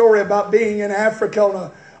telling a story about being in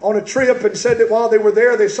Africa on a trip, and said that while they were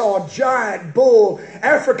there they saw a giant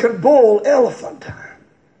African bull elephant.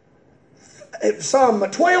 Some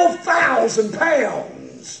 12,000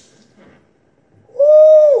 pounds.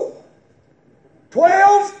 Woo!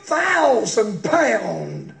 12,000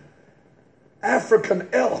 pound African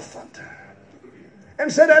elephant.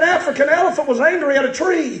 And said that African elephant was angry at a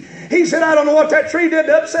tree. He said, I don't know what that tree did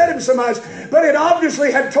to upset him so much, but it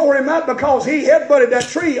obviously had tore him up because he headbutted that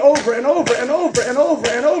tree over and over and over and over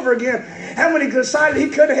and over again. And when he decided he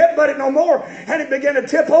couldn't headbutt it no more, and it began to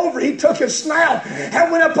tip over, he took his snout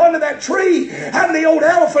and went up under that tree, and the old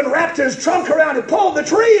elephant wrapped his trunk around and pulled the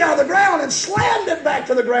tree out of the ground and slammed it back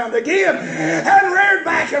to the ground again and reared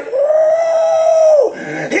back and woo!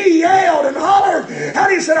 He yelled and hollered,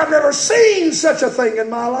 and he said, I've never seen such a thing in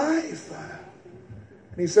my life.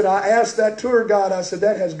 And he said, I asked that tour guide, I said,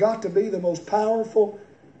 that has got to be the most powerful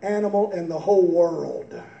animal in the whole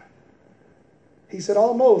world. He said,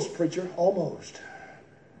 almost, preacher, almost.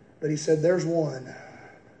 But he said, there's one.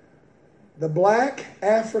 The black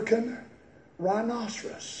African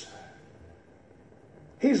rhinoceros.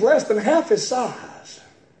 He's less than half his size,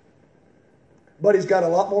 but he's got a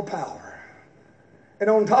lot more power. And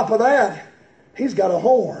on top of that, he's got a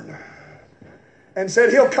horn. and said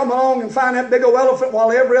he'll come along and find that big old elephant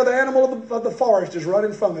while every other animal of the forest is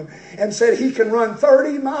running from him, and said he can run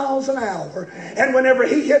 30 miles an hour, and whenever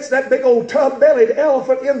he hits that big old tub-bellied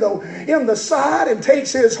elephant in the side and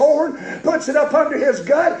takes his horn, puts it up under his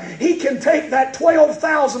gut, he can take that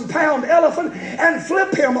 12,000-pound elephant and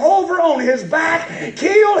flip him over on his back,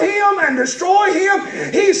 kill him and destroy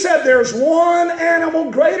him. He said there's one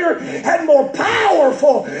animal greater and more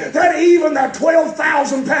powerful than even that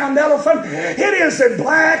 12,000-pound elephant. It is a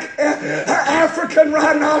black African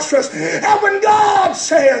rhinoceros. And when God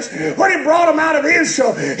says, when He brought him out of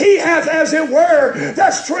Israel, He hath, as it were,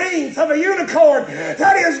 the strength of a unicorn.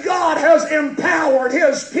 That is, God has empowered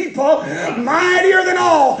His people mightier than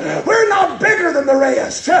all. We're not bigger than the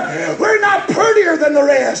rest. We're not prettier than the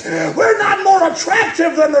rest. We're not more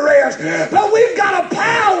attractive than the rest. But we've got a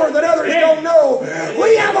power that others don't know.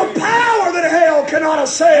 We have a power that hell cannot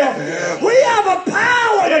assail. We have a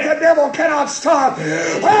power that the devil cannot stop.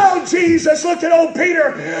 Well, Jesus looked at old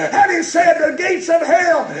Peter and He said, the gates of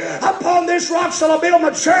hell, upon this rock shall I build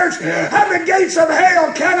my church, and the gates of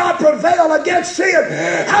hell cannot prevail against it.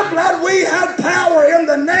 I'm glad we have power in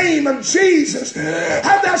the name of Jesus.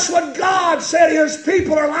 And that's what God said His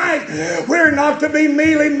people are like. We're not to be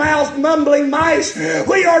mealy-mouthed, mumbling mice.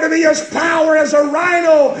 We are to be as power as a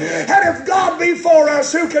rhino. And if God be for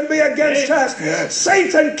us, who can be against us?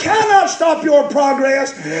 Satan cannot stop your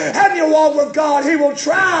progress. And you walk with God, he will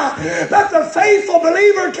try, but the faithful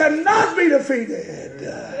believer cannot be defeated.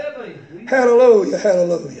 Hallelujah,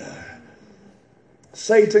 hallelujah.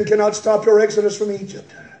 Satan cannot stop your exodus from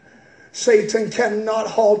Egypt. Satan cannot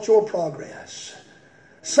halt your progress.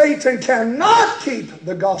 Satan cannot keep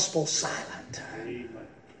the gospel silent.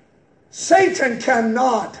 Satan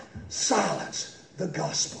cannot silence the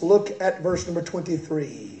gospel. Look at verse number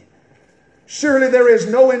 23. Surely there is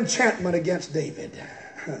no enchantment against David.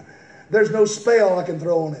 There's no spell I can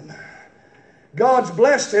throw on him. God's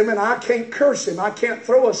blessed him, and I can't curse him. I can't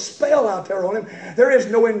throw a spell out there on him. There is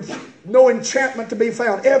no enchantment to be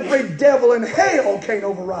found. Every devil in hell can't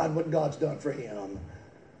override what God's done for him.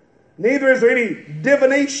 Neither is there any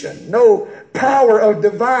divination, no power of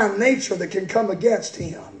divine nature that can come against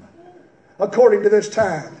him. According to this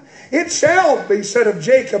time, it shall be said of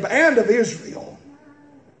Jacob and of Israel,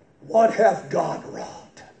 what hath God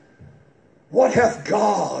wrought? What hath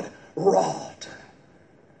God wrought?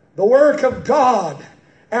 The work of God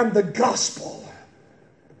and the gospel,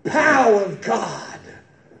 the power of God.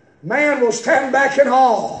 Man will stand back in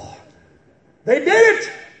awe. They did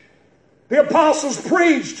it. The apostles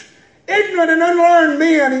preached. Ignorant and unlearned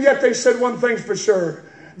men, and yet they said one thing's for sure.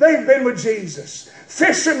 They've been with Jesus.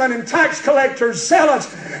 Fishermen and tax collectors,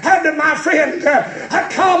 zealots, and my friend,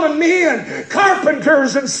 common men,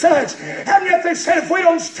 carpenters and such. And yet they said, if we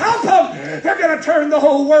don't stop them, they're going to turn the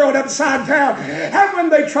whole world upside down. And when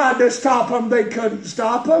they tried to stop them, they couldn't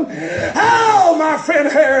stop them. Oh, my friend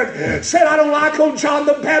Herod said, I don't like old John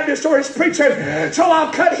the Baptist or his preaching, so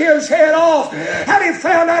I'll cut his head off. And he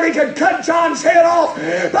found out he could cut John's head off,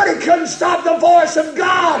 but he couldn't stop the voice of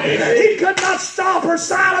God. He could not stop or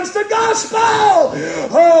silence the gospel.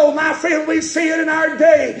 Oh, my friend, we see it in our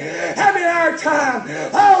day and in our time.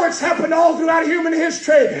 Oh, it's happened all throughout human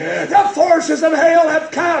history. The forces of hell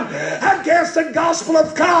have come against the gospel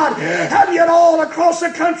of God. And yet all across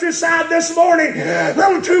the countryside this morning,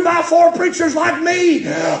 little 2x4 preachers like me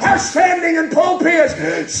are standing in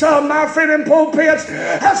pulpits. Some, my friend, in pulpits,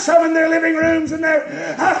 some in their living rooms and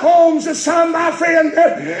their homes, and some, my friend,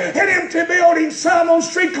 in empty buildings, some on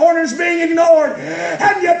street corners being ignored.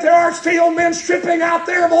 And yet there are still men stripping out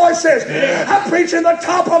their voices, preaching the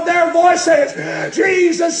top of their voices.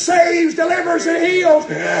 Jesus saves, delivers, and heals.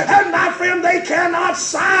 And my friend, they cannot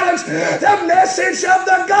silence the message of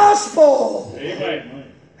the gospel.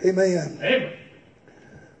 Amen. Amen. Amen.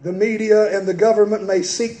 The media and the government may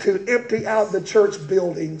seek to empty out the church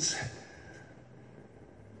buildings.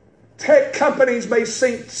 Tech companies may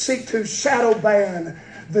seek to shadow ban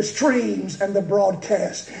the streams and the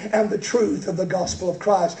broadcast and the truth of the gospel of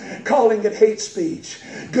Christ, calling it hate speech.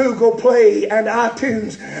 Google Play and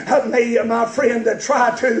iTunes may, my friend,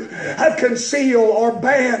 try to conceal or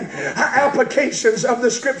ban applications of the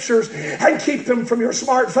scriptures and keep them from your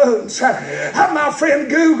smartphones. My friend,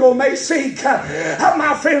 Google may seek,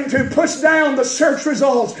 my friend, to push down the search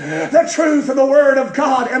results, the truth of the Word of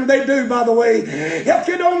God, and they do, by the way. If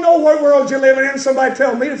you don't know what world you're living in, somebody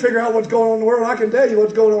tell me to figure out what's going on in the world. I can tell you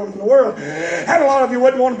what's going going on in the world. And a lot of you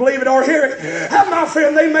wouldn't want to believe it or hear it. And my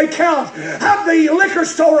friend, they may count the liquor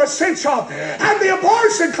store essential, and the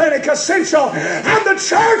abortion clinic essential, and the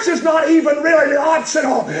church is not even really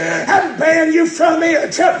optional, and ban you from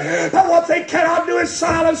it. But what they cannot do is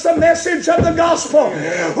silence the message of the gospel.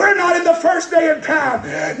 We're not in the first day of time,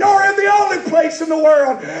 nor in the only place in the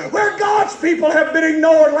world where God's people have been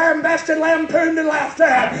ignored, lambasted, lampooned, and laughed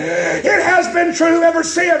at. It has been true ever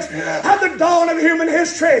since at the dawn of human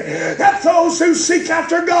history that those who seek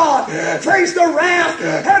after God face the wrath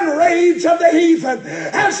and rage of the heathen.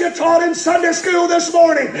 As you taught in Sunday school this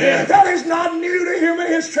morning, that is not new to human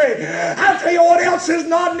history. I'll tell you what else is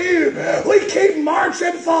not new. We keep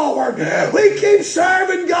marching forward. We keep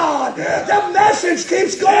serving God. The message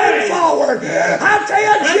keeps going forward. I tell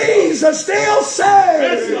you, Jesus still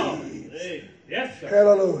saves. Yes, sir.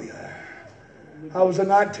 Hallelujah. I was a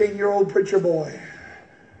 19-year-old preacher boy.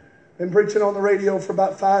 Been preaching on the radio for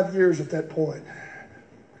about 5 years at that point.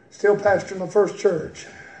 Still pastoring my first church.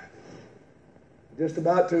 Just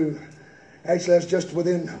about to, actually that's just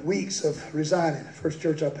within weeks of resigning. First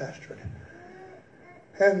church I pastored.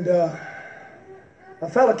 And a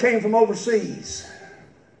fella came from overseas.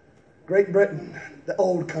 Great Britain, the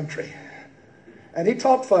old country. And he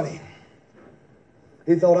talked funny.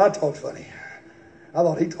 He thought I talked funny. I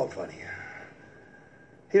thought he talked funny.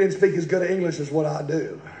 He didn't speak as good English as what I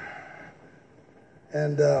do.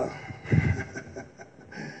 And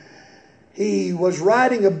he was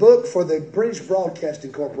writing a book for the British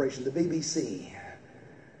Broadcasting Corporation, the BBC.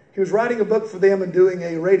 He was writing a book for them and doing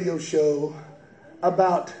a radio show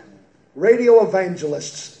about radio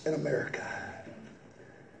evangelists in America.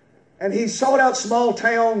 And he sought out small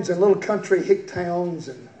towns and little country hick towns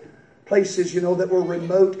and places, that were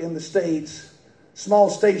remote in the States. Small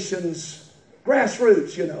stations,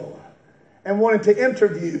 grassroots, and wanted to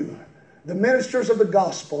interview the ministers of the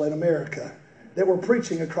gospel in America that were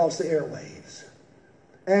preaching across the airwaves.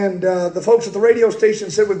 And the folks at the radio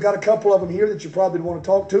station said, we've got a couple of them here that you probably want to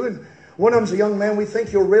talk to, and one of them's a young man we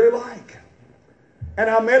think you'll really like. And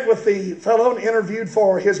I met with the fellow and interviewed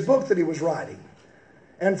for his book that he was writing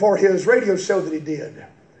and for his radio show that he did.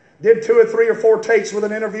 Did 2 or 3 or 4 takes with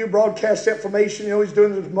an interview, broadcast information. He's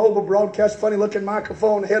doing his mobile broadcast, funny-looking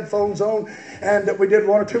microphone, headphones on. And we did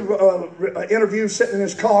 1 or 2 interviews sitting in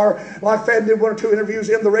his car like that. Did 1 or 2 interviews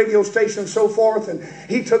in the radio station and so forth. And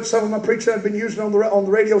he took some of my preaching I'd been using on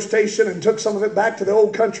the radio station and took some of it back to the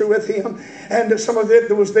old country with him. And some of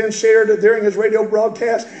it was then shared during his radio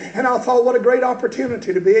broadcast. And I thought, what a great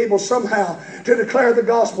opportunity to be able somehow to declare the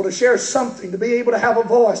gospel, to share something, to be able to have a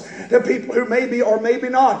voice to people who maybe or maybe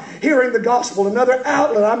not hearing the gospel, another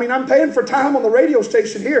outlet. I'm paying for time on the radio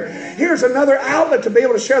station here. Here's another outlet to be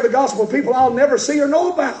able to share the gospel with people I'll never see or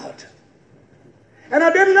know about. And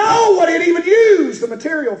I didn't know what he'd even used the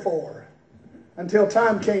material for until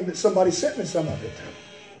time came that somebody sent me some of it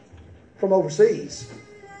from overseas.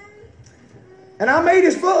 And I made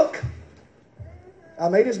his book.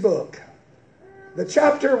 The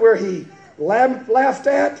chapter where he laughed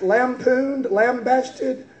at, lampooned,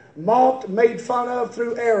 lambasted, mocked, made fun of,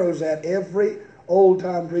 threw arrows at every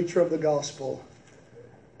old-time preacher of the gospel.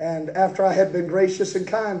 And after I had been gracious and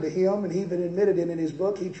kind to him, and he even admitted it in his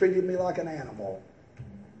book, he treated me like an animal.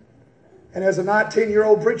 And as a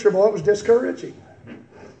 19-year-old preacher boy, it was discouraging.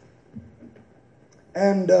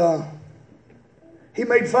 And he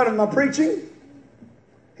made fun of my preaching.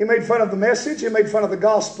 He made fun of the message. He made fun of the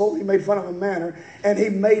gospel. He made fun of my manner. And he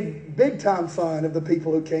made big-time fun of the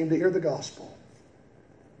people who came to hear the gospel.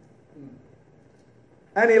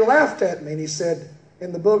 And he laughed at me, and he said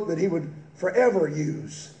in the book that he would forever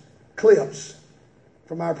use clips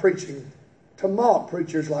from our preaching to mock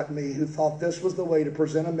preachers like me who thought this was the way to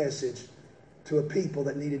present a message to a people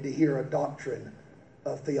that needed to hear a doctrine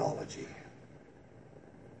of theology.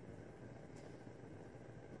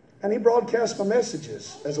 And he broadcast my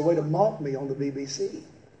messages as a way to mock me on the BBC.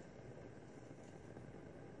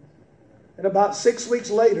 And about 6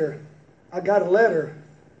 weeks later, I got a letter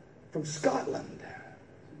from Scotland.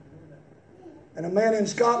 And a man in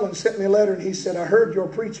Scotland sent me a letter, and he said, I heard your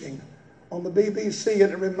preaching on the BBC,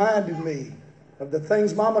 and it reminded me of the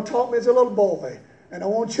things Mama taught me as a little boy. And I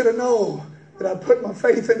want you to know that I put my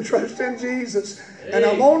faith and trust in Jesus, and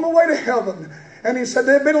I'm on my way to heaven. And he said,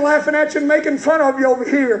 they've been laughing at you and making fun of you over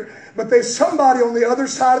here, but there's somebody on the other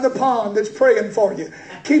side of the pond that's praying for you.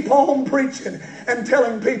 Keep on preaching and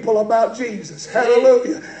telling people about Jesus.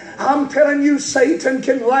 Hallelujah. I'm telling you, Satan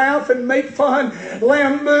can laugh and make fun,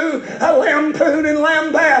 lampoon and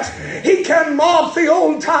lambast. He can mock the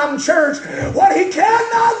old-time church. What he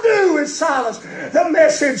cannot do is silence the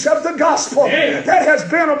message of the gospel that has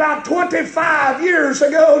been about 25 years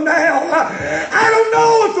ago now. I don't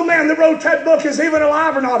know if the man that wrote that book is even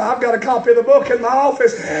alive or not. I've got a copy of the book in my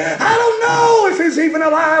office. I don't know if he's even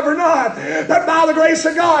alive or not. But by the grace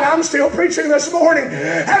of God, I'm still preaching this morning.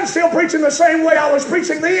 I'm still preaching the same way I was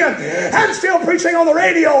preaching then. I'm still preaching on the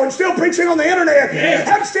radio and still preaching on the internet.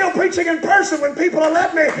 I'm still preaching in person when people have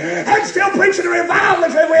let me. I'm still preaching a revival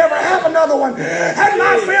if we ever have another one. And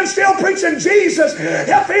my friends, still preaching Jesus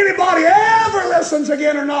if anybody ever listens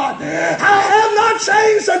again or not. I have not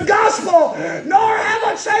changed the gospel, nor have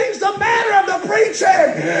I changed the manner of the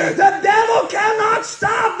preaching. The devil cannot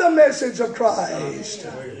stop the message of Christ.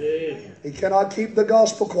 He cannot keep the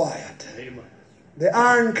gospel quiet. The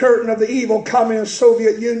Iron Curtain of the evil communist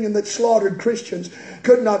Soviet Union that slaughtered Christians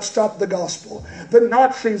could not stop the gospel. The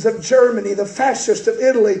Nazis of Germany, the fascists of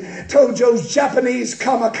Italy, Tojo's Japanese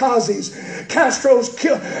kamikazes, Castro's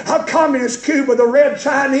communist Cuba, the Red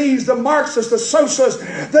Chinese, the Marxists, the Socialists,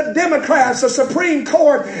 the Democrats, the Supreme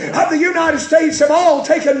Court of the United States have all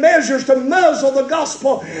taken measures to muzzle the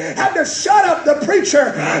gospel and to shut up the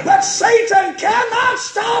preacher. But Satan cannot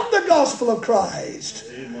stop the gospel of Christ.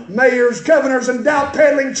 Mayors, governors, and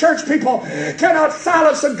doubt-peddling church people cannot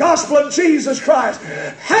silence the gospel of Jesus Christ.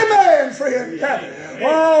 Amen, friend.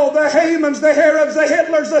 Oh, the Hamans, the Herods, the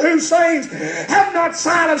Hitlers, the Husseins have not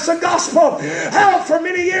silenced the gospel. How for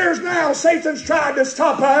many years now Satan's tried to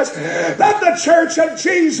stop us, but the church of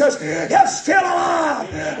Jesus is still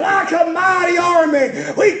alive like a mighty army.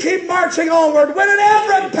 We keep marching onward, winning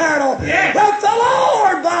every battle with the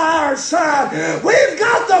Lord by our side. We've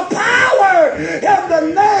got the power in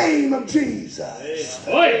the name of Jesus.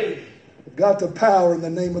 We've got the power in the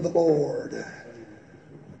name of the Lord.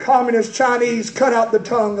 Communist Chinese cut out the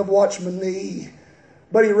tongue of Watchman Nee,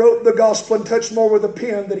 but he wrote the gospel and touched more with a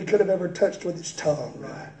pen than he could have ever touched with his tongue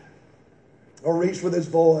or reached with his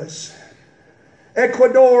voice.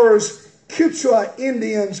 Ecuador's Quechua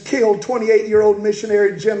Indians killed 28-year-old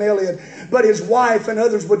missionary Jim Elliot, but his wife and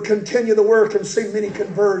others would continue the work and see many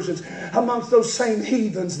conversions amongst those same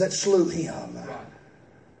heathens that slew him.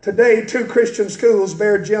 Today, 2 Christian schools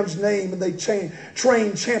bear Jim's name and they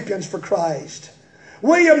train champions for Christ.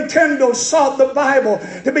 William Tyndale sought the Bible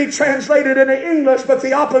to be translated into English, but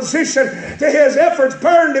the opposition to his efforts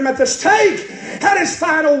burned him at the stake. And his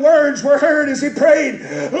final words were heard as he prayed,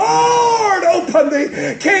 Lord, open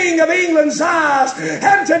the King of England's eyes.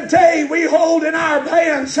 And today we hold in our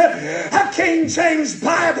hands a King James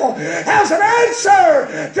Bible as an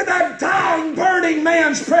answer to that dying, burning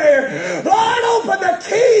man's prayer. Lord, open the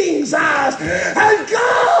King's eyes. And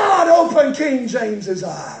God opened King James's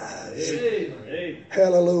eyes.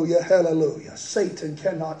 Hallelujah, hallelujah. Satan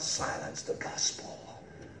cannot silence the gospel.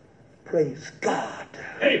 Praise God.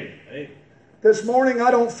 This morning I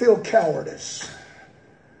don't feel cowardice.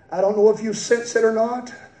 I don't know if you sense it or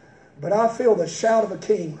not, but I feel the shout of a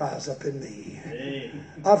king rise up in me.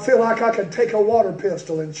 I feel like I could take a water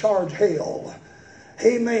pistol and charge hell.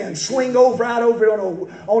 Amen. Swing over right over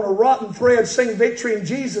on a rotten thread, sing victory in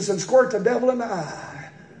Jesus and squirt the devil in the eye.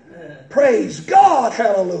 Praise God.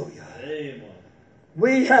 Hallelujah.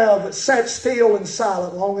 We have sat still and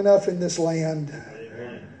silent long enough in this land.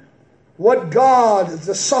 Amen. What God,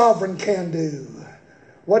 the sovereign, can do,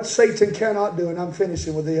 what Satan cannot do, and I'm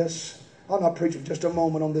finishing with this. I'll not preach for just a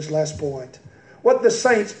moment on this last point. What the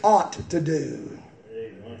saints ought to do.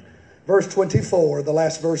 Amen. Verse 24, the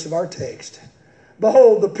last verse of our text.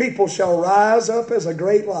 Behold, the people shall rise up as a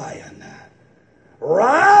great lion.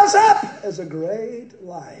 Rise up as a great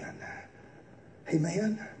lion.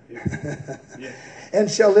 Amen. Yeah. And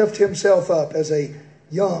shall lift himself up as a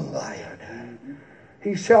young lion.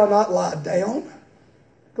 He shall not lie down.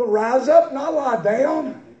 Go rise up, not lie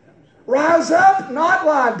down. Rise up, not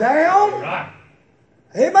lie down. Right.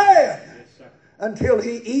 Amen. Yes, until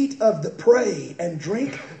he eat of the prey and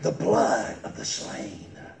drink the blood of the slain.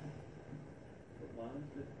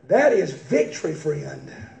 That is victory,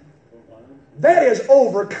 friend. That is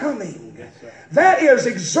overcoming. That is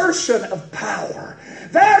exertion of power.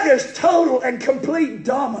 That is total and complete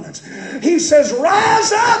dominance. He says,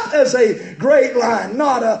 rise up as a great lion,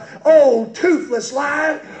 not an old toothless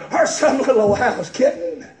lion or some little house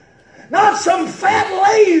kitten. Not some fat,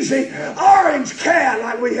 lazy orange cat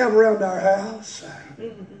like we have around our house.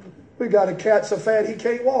 We got a cat so fat he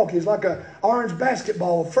can't walk. He's like an orange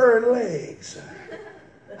basketball with fur and legs.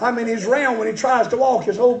 I mean, he's round when he tries to walk.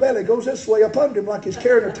 His whole belly goes this way up under him like he's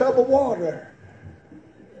carrying a tub of water.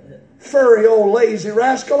 Furry old lazy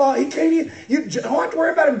rascal. Oh, he can't even, you don't have to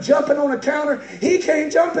worry about him jumping on a counter. He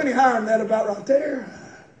can't jump any higher than that about right there.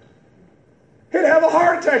 He'd have a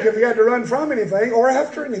heart attack if he had to run from anything or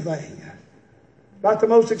after anything. About the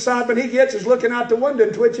most excitement he gets is looking out the window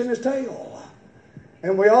and twitching his tail.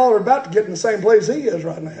 And we all are about to get in the same place he is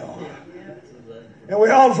right now. And we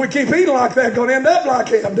all, if we keep eating like that, going to end up like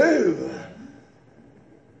him too.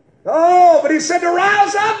 Oh, but he said to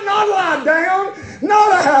rise up, not lie down,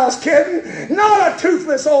 not a house kitten, not a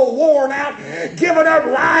toothless old worn out, given up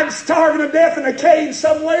lion, starving to death in a cage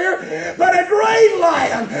somewhere, but a great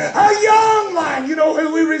lion, a young lion. You know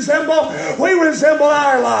who we resemble? We resemble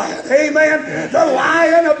our lion. Amen. The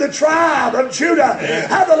Lion of the tribe of Judah.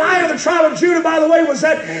 How the Lion of the tribe of Judah, by the way, was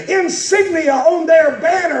that insignia on their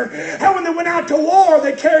banner. How when they went out to war,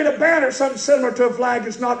 they carried a banner, something similar to a flag.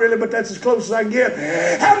 It's not really, but that's as close as I can get.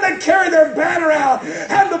 How they carry their banner out,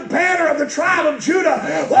 and the banner of the tribe of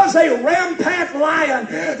Judah was a rampant lion.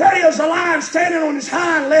 That is, a lion standing on his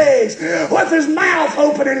hind legs with his mouth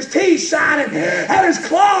open and his teeth shining and his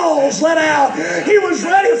claws let out. He was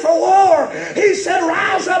ready for war. He said,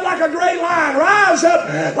 rise up like a great lion, rise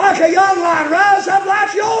up like a young lion, rise up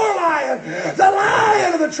like your lion, the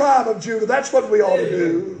Lion of the tribe of Judah. That's what we ought to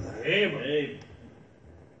do. Amen.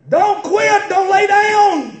 Don't quit, don't lay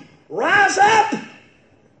down, rise up.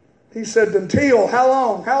 He said, until, how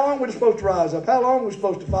long? How long are we supposed to rise up? How long are we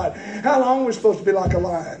supposed to fight? How long are we supposed to be like a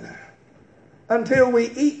lion? Until we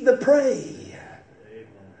eat the prey.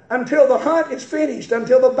 Until the hunt is finished.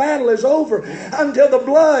 Until the battle is over. Until the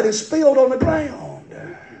blood is spilled on the ground.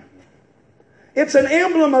 It's an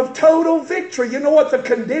emblem of total victory. You know what the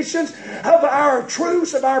conditions of our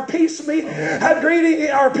truce, of our peace treaty is?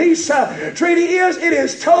 It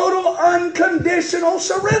is total unconditional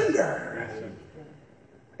surrender.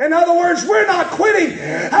 In other words, we're not quitting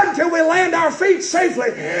until we land our feet safely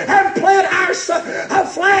and plant our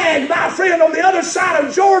flag, my friend, on the other side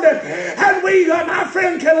of Jordan. And we, my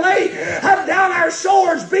friend, can lay down our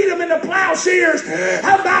swords, beat them into plowshares,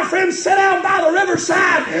 and my friend, sit down by the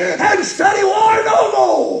riverside and study war no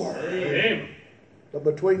more. Amen. But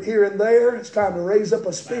between here and there, it's time to raise up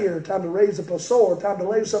a spear, time to raise up a sword, time to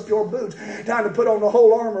lace up your boots, time to put on the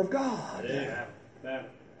whole armor of God.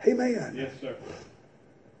 Amen. Yes, sir.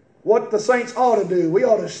 What the saints ought to do, we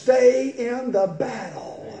ought to stay in the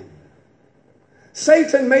battle.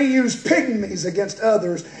 Satan may use pygmies against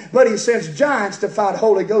others, but he sends giants to fight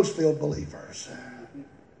Holy Ghost-filled believers.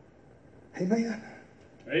 Amen.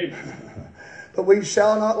 Amen. But we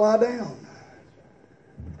shall not lie down.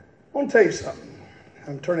 I want to tell you something.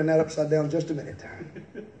 I'm turning that upside down just a minute.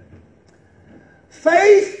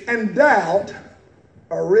 Faith and doubt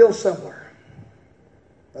are real similar.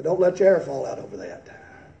 Now don't let your hair fall out over that.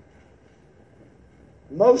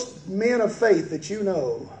 Most men of faith that you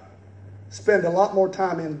know spend a lot more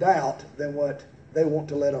time in doubt than what they want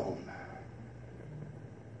to let on.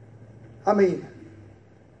 I mean,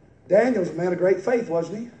 Daniel's a man of great faith,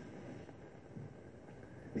 wasn't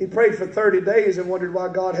he? He prayed for 30 days and wondered why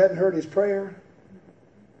God hadn't heard his prayer.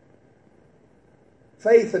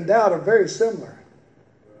 Faith and doubt are very similar.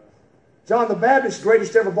 John the Baptist,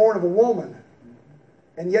 greatest ever born of a woman.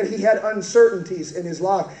 And yet he had uncertainties in his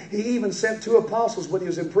life. He even sent 2 apostles when he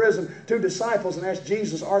was in prison, 2 disciples, and asked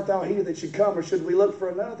Jesus, art thou he that should come, or should we look for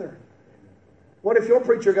another? What if your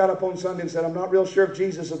preacher got up on Sunday and said, I'm not real sure if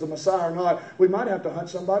Jesus is the Messiah or not. We might have to hunt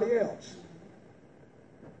somebody else.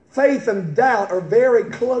 Faith and doubt are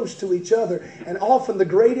very close to each other. And often the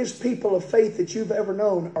greatest people of faith that you've ever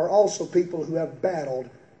known are also people who have battled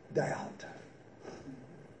doubt.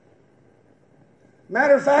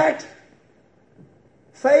 Matter of fact,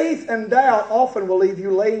 faith and doubt often will leave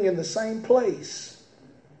you laying in the same place,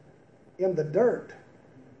 in the dirt.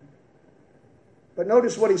 But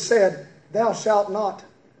notice what he said, thou shalt not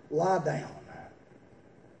lie down.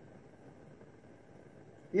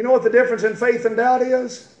 You know what the difference in faith and doubt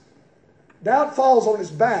is? Doubt falls on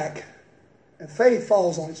his back, and faith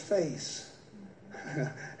falls on his face.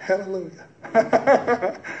 Hallelujah.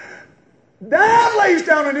 Doubt lays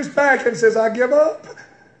down on his back and says, I give up.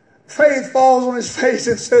 Faith falls on his face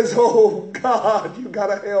and says, oh God, you got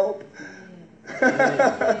to help.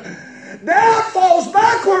 Doubt falls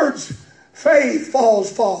backwards. Faith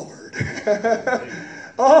falls forward.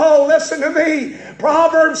 Oh, listen to me.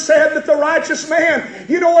 Proverbs said that the righteous man,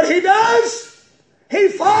 you know what he does? He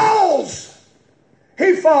falls.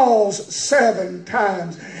 He falls 7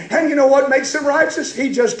 times. And you know what makes him righteous?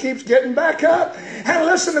 He just keeps getting back up. And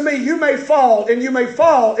listen to me, you may fall, and you may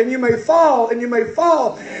fall, and you may fall, and you may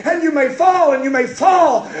fall, and you may fall, and you may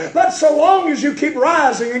fall. But so long as you keep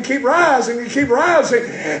rising and keep rising and keep rising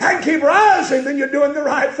and keep rising, then you're doing the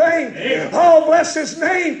right thing. Oh, bless His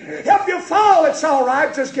name. If you fall, it's all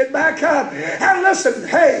right. Just get back up. And listen,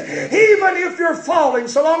 hey, even if you're falling,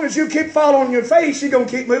 so long as you keep falling on your face, you're going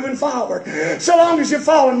to keep moving forward. So long as you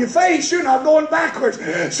fall on your face, you're not going backwards.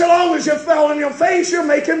 So long as you fall on your face, you're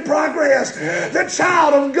making progress. The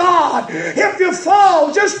child of God, if you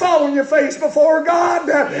fall, just fall on your face before God.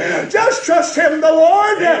 Just trust Him, the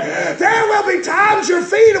Lord. There will be times your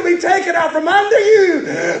feet will be taken out from under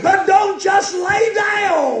you, but don't just lay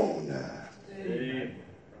down.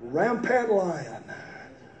 Rampant lion,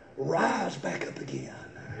 rise back up again.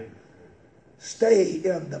 Stay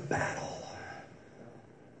in the battle.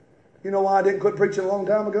 You know why I didn't quit preaching a long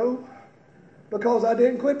time ago? Because I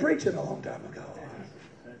didn't quit preaching a long time ago.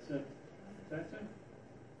 That's it. That's it.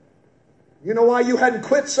 You know why you hadn't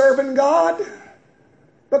quit serving God?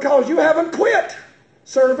 Because you haven't quit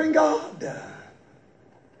serving God.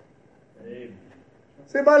 Amen.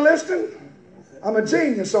 Is anybody listening? I'm a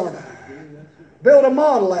genius, aren't I? Build a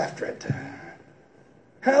model after it.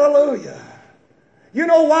 Hallelujah. You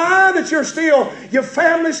know why? That your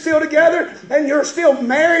family's still together and you're still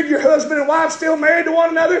married, your husband and wife still married to one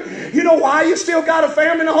another. You know why you still got a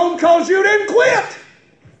family in the home? Because you didn't quit.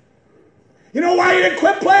 You know why you didn't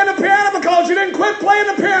quit playing the piano? Because you didn't quit playing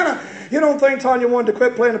the piano. You don't think Tanya wanted to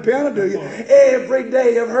quit playing the piano, do you? Every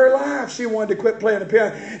day of her life, she wanted to quit playing the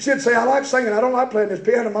piano. She'd say, I like singing. I don't like playing this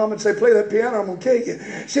piano. Mom would say, play that piano. I'm going to kill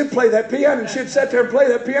you. She'd play that piano, and she'd sit there and play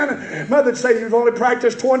that piano. Mother would say, you've only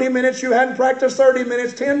practiced 20 minutes. You hadn't practiced 30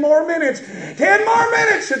 minutes. 10 more minutes. 10 more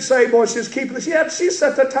minutes. She'd say, boy, she's keeping this. Yeah, she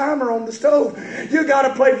set the timer on the stove. You got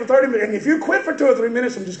to play for 30 minutes. And if you quit for 2 or 3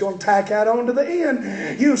 minutes, I'm just going to tack out on to the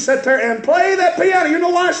end. You sit there and play that piano. You know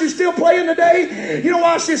why she's still playing today? You know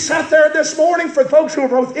why she sat there this morning for folks who are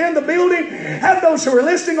both in the building and those who are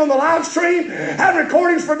listening on the live stream and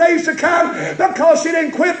recordings for days to come? Because she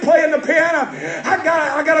didn't quit playing the piano. I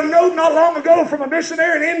got a note not long ago from a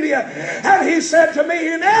missionary in India, and he said to me, he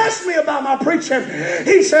didn't ask me about my preaching.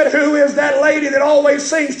 He said, who is that lady that always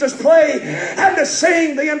seems to play and to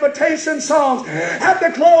sing the invitation songs at the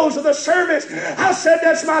close of the service? I said,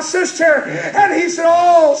 that's my sister. And he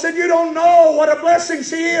said, you don't know what a blessing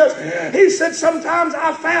she is. He said, sometimes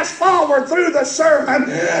I fast forward through the sermon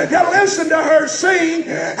to listen to her sing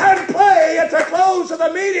and play at the close of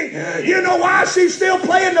the meeting. You know why she's still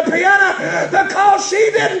playing the piano? Because she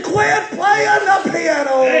didn't quit playing the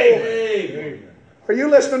piano. Amen. Are you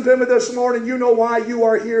listening to me this morning? You know why you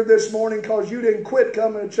are here this morning? Because you didn't quit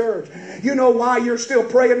coming to church. You know why you're still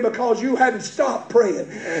praying? Because you hadn't stopped praying.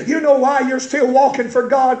 You know why you're still walking for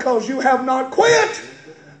God? Because you have not quit.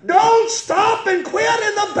 Don't stop and quit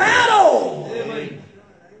in the battle. Amen.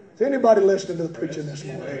 Is anybody listening to the preaching this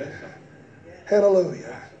morning?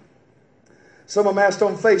 Hallelujah. Some of them asked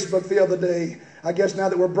on Facebook the other day, I guess now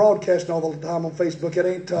that we're broadcasting all the time on Facebook, it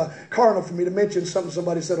ain't carnal for me to mention something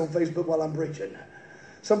somebody said on Facebook while I'm preaching.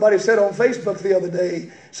 Somebody said on Facebook the other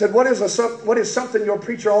day, said, what is something your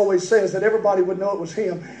preacher always says that everybody would know it was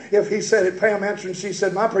him if he said it? Pam answered and she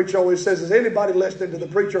said, my preacher always says, is anybody listening to the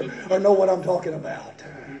preacher or know what I'm talking about?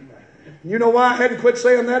 You know why I hadn't quit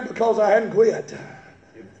saying that? Because I hadn't quit.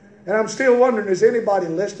 And I'm still wondering, is anybody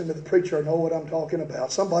listening to the preacher or know what I'm talking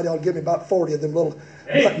about? Somebody ought to give me about 40 of them little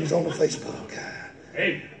buttons on the Facebook.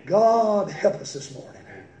 God help us this morning.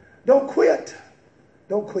 Don't quit.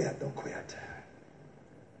 Don't quit. Don't quit.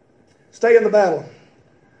 Stay in the battle.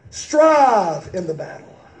 Strive in the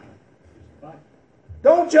battle.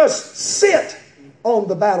 Don't just sit on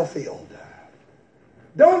the battlefield.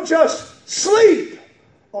 Don't just sleep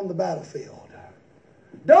on the battlefield.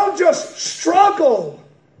 Don't just struggle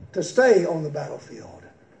to stay on the battlefield.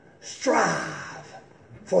 Strive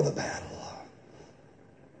for the battle.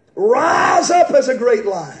 Rise up as a great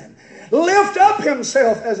lion. Lift up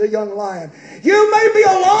himself as a young lion. You may be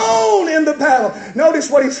alone in the battle.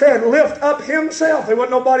 Notice what he said. Lift up himself. There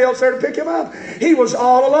wasn't nobody else there to pick him up. He was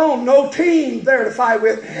all alone. No team there to fight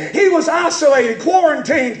with. He was isolated,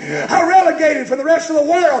 quarantined, relegated from the rest of the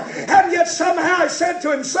world. And yet somehow he said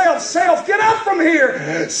to himself, self, get up from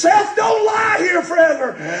here. Self, don't lie here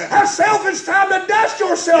forever. Self, it's time to dust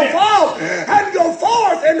yourself off and go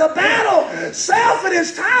forth in the battle. Self, it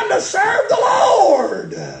is time to serve the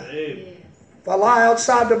Lord. If I lie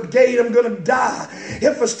outside the gate, I'm going to die.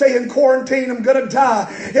 If I stay in quarantine, I'm going to die.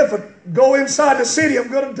 If I go inside the city,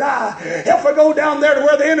 I'm going to die. If I go down there to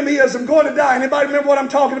where the enemy is, I'm going to die. Anybody remember what I'm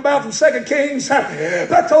talking about from 2 Kings?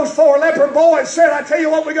 But those 4 leper boys said, I tell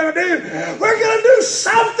you what we're going to do. We're going to do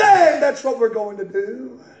something. That's what we're going to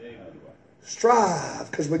do.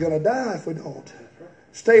 Strive, because we're going to die if we don't.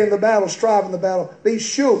 Stay in the battle, strive in the battle. Be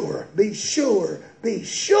sure in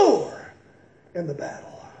the battle.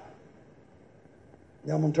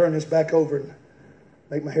 Now I'm going to turn this back over and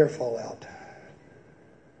make my hair fall out.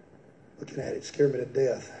 Looking at it scared me to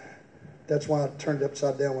death. That's why I turned it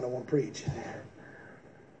upside down when I want to preach.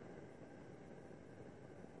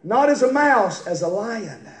 Not as a mouse, as a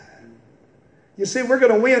lion. You see, we're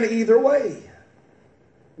going to win either way.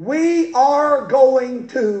 We are going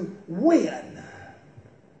to win.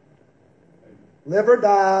 Live or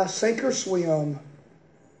die, sink or swim.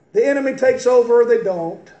 The enemy takes over or they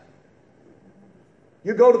don't.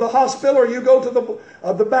 You go to the hospital or you go to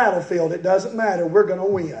the battlefield. It doesn't matter. We're going to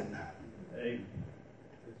win. Amen.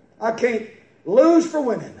 I can't lose for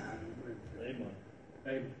winning. Amen.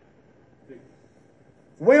 Amen.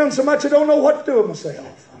 Win so much I don't know what to do with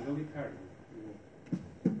myself.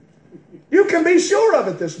 You can be sure of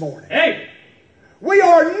it this morning. Hey! We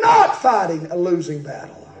are not fighting a losing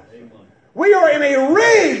battle. Amen. We are in a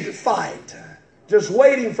rigged fight, just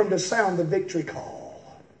waiting for them to sound the victory call.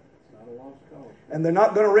 And they're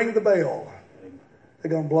not going to ring the bell.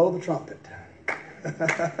 They're going to blow the trumpet.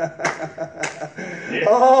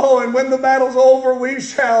 Oh, and when the battle's over, we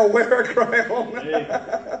shall wear a crown.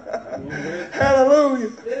 Hallelujah.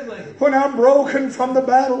 When I'm broken from the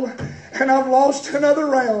battle and I've lost another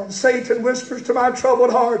round, Satan whispers to my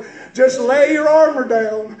troubled heart, just lay your armor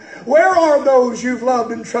down. Where are those you've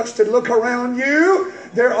loved and trusted? Look around you.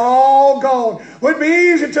 They're all gone. Would be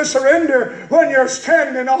easy to surrender when you're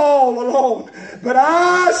standing all alone. But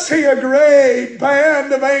I see a great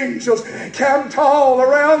band of angels camped all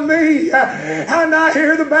around me. And I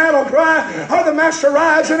hear the battle cry, or the master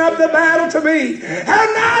rising up the battle to me. And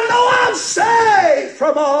I know I'm safe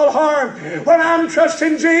from all harm when I'm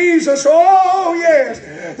trusting Jesus. Oh, yes.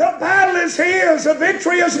 The battle is His. The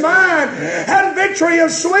victory is mine. And victory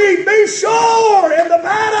is sweet. Be sure in the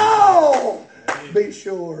battle. Be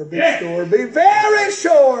sure, be sure, be very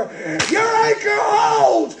sure. Your anchor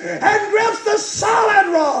holds and grips the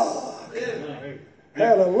solid rock.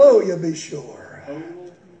 Hallelujah, be sure.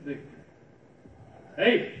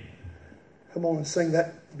 Hey! Come on and sing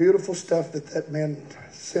that beautiful stuff that man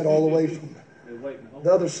sent all the way from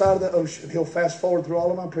the other side of the ocean. He'll fast forward through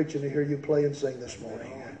all of my preaching to hear you play and sing this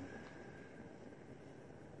morning.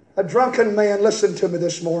 A drunken man, listen to me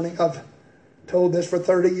this morning. I've told this for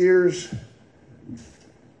 30 years.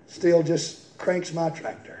 Still just cranks my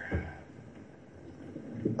tractor.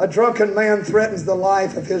 A drunken man threatens the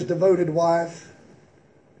life of his devoted wife.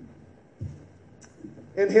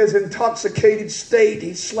 In his intoxicated state,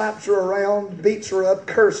 he slaps her around, beats her up,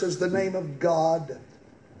 curses the name of God.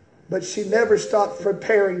 But she never stopped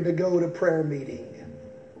preparing to go to prayer meeting.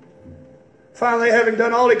 Finally, having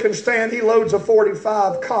done all he can stand, he loads a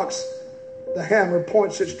 45, cocks the hammer,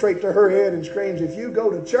 points it straight to her head and screams, if you go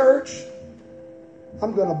to church,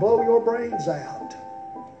 I'm going to blow your brains out.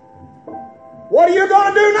 What are you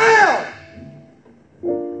going to do now?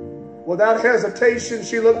 Without hesitation,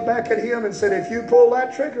 she looked back at him and said, if you pull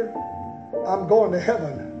that trigger, I'm going to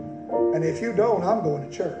heaven. And if you don't, I'm going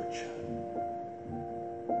to church.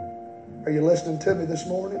 Are you listening to me this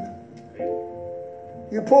morning?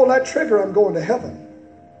 You pull that trigger, I'm going to heaven.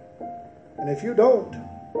 And if you don't,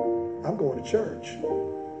 I'm going to church.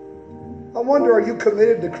 I wonder, are you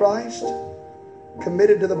committed to Christ?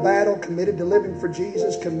 Committed to the battle, committed to living for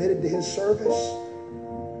Jesus, committed to His service?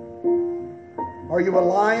 Are you a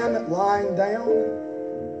lion lying down?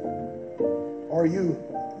 Or are you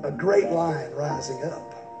a great lion rising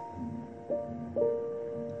up?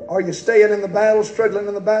 Are you staying in the battle, struggling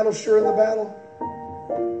in the battle, sure in the battle?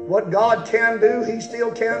 What God can do, He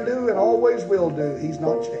still can do and always will do. He's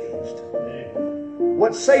not changed.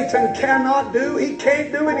 What Satan cannot do, he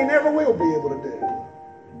can't do and he never will be able to do.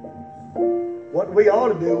 What we ought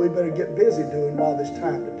to do, we better get busy doing while there's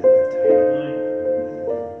time to do it.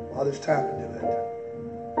 While there's time to do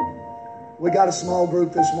it. We got a small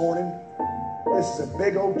group this morning. This is a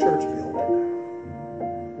big old church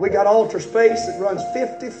building. We got altar space that runs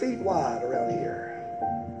 50 feet wide around here.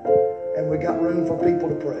 And we got room for people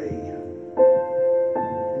to pray.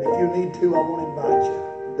 And if you need to, I want to invite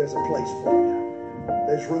you. There's a place for you.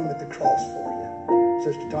 There's room at the cross for you.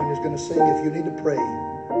 Sister Tanya's going to sing. If you need to pray,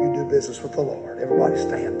 you do business with the Lord. Everybody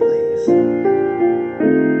stand, please.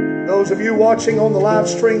 Those Those of you watching on the live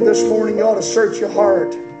stream this morning, you ought to search your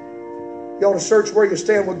heart. You ought to search where you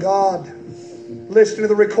stand with God. Listen to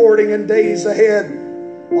the recording in days ahead.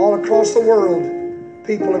 All across the world,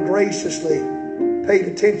 people have graciously paid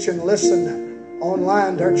attention, listened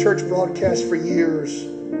online to our church broadcast for years.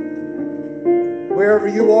 Wherever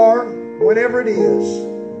you are, whenever it is,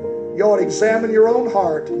 you ought to examine your own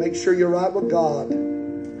heart. Make sure you're right with God.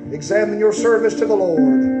 Examine your service to the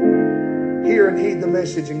Lord. Hear and heed the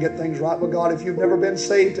message and get things right with God. If you've never been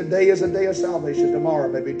saved, today is a day of salvation.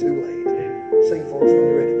 Tomorrow may be too late. Sing for us when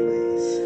you're ready.